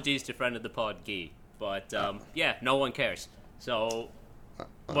apologies to friend of the pod, Guy, but yeah, no one cares. So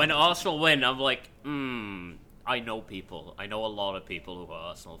when Arsenal win, I'm like, I know people. I know a lot of people who are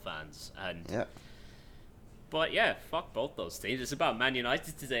Arsenal fans, and Yeah. but yeah, fuck both those teams. It's about Man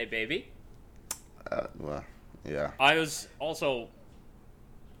United today, baby. Well, yeah. I was also.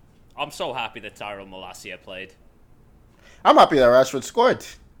 I'm so happy that Tyrone Malacia played. I'm happy that Rashford scored.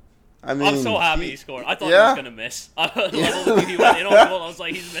 I mean, I'm so happy he scored. I thought he yeah. was gonna miss. He went in on goal. I was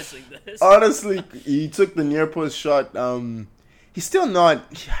like, he's missing this. Honestly, he took the near post shot. He's still not.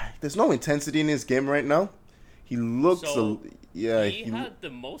 There's no intensity in his game right now. He looks. So, yeah. He had the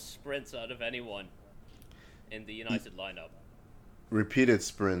most sprints out of anyone in the United lineup. Repeated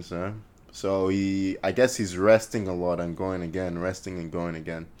sprints, huh? So I guess he's resting a lot and going again, resting and going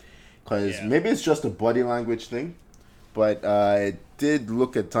again. Because maybe it's just a body language thing, but it did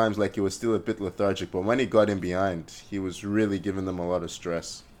look at times like he was still a bit lethargic. But when he got in behind, he was really giving them a lot of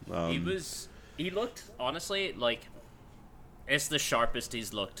stress. He looked, honestly, like it's the sharpest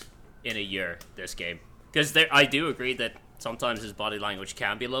he's looked in a year, this game. Because I do agree that sometimes his body language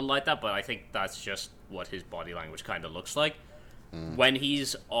can be a little like that, but I think that's just what his body language kind of looks like. When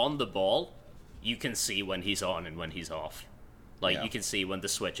he's on the ball, you can see when he's on and when he's off. Like, you can see when the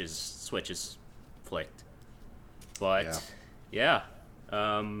switch is flicked. But, yeah.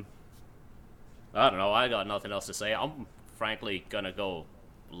 I don't know. I got nothing else to say. I'm frankly gonna go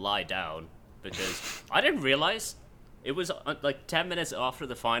lie down because I didn't realize it was like 10 minutes after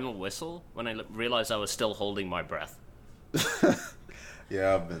the final whistle when I realized I was still holding my breath.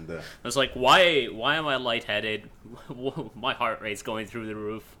 Yeah, I've been there. I was like, why am I lightheaded? My heart rate's going through the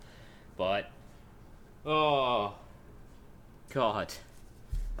roof. But, oh, God.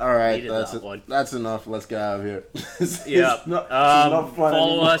 All right, Needed that's that it. one. That's enough. Let's get out of here. It's Yeah. not fun Follow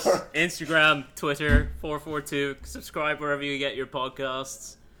anymore. us, Instagram, Twitter, 442. Subscribe wherever you get your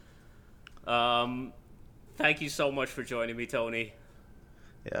podcasts. Thank you so much for joining me, Tony.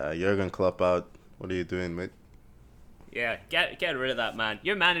 Yeah, Jurgen Klopp out. What are you doing, mate? Yeah, get rid of that man.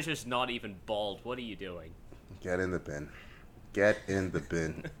 Your manager's not even bald. What are you doing? Get in the bin. Get in the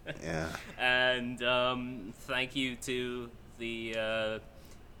bin. Yeah. And thank you to the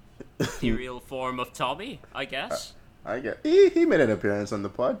ethereal form of Tommy, I guess. I get. He made an appearance on the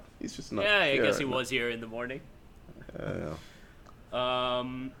pod. He's just not. Yeah, I here guess he right now. was here in the morning. Yeah.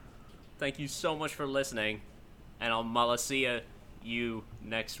 Thank you so much for listening, and I'll Malacia you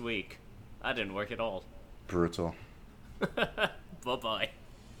next week. That didn't work at all. Brutal. Bye-bye.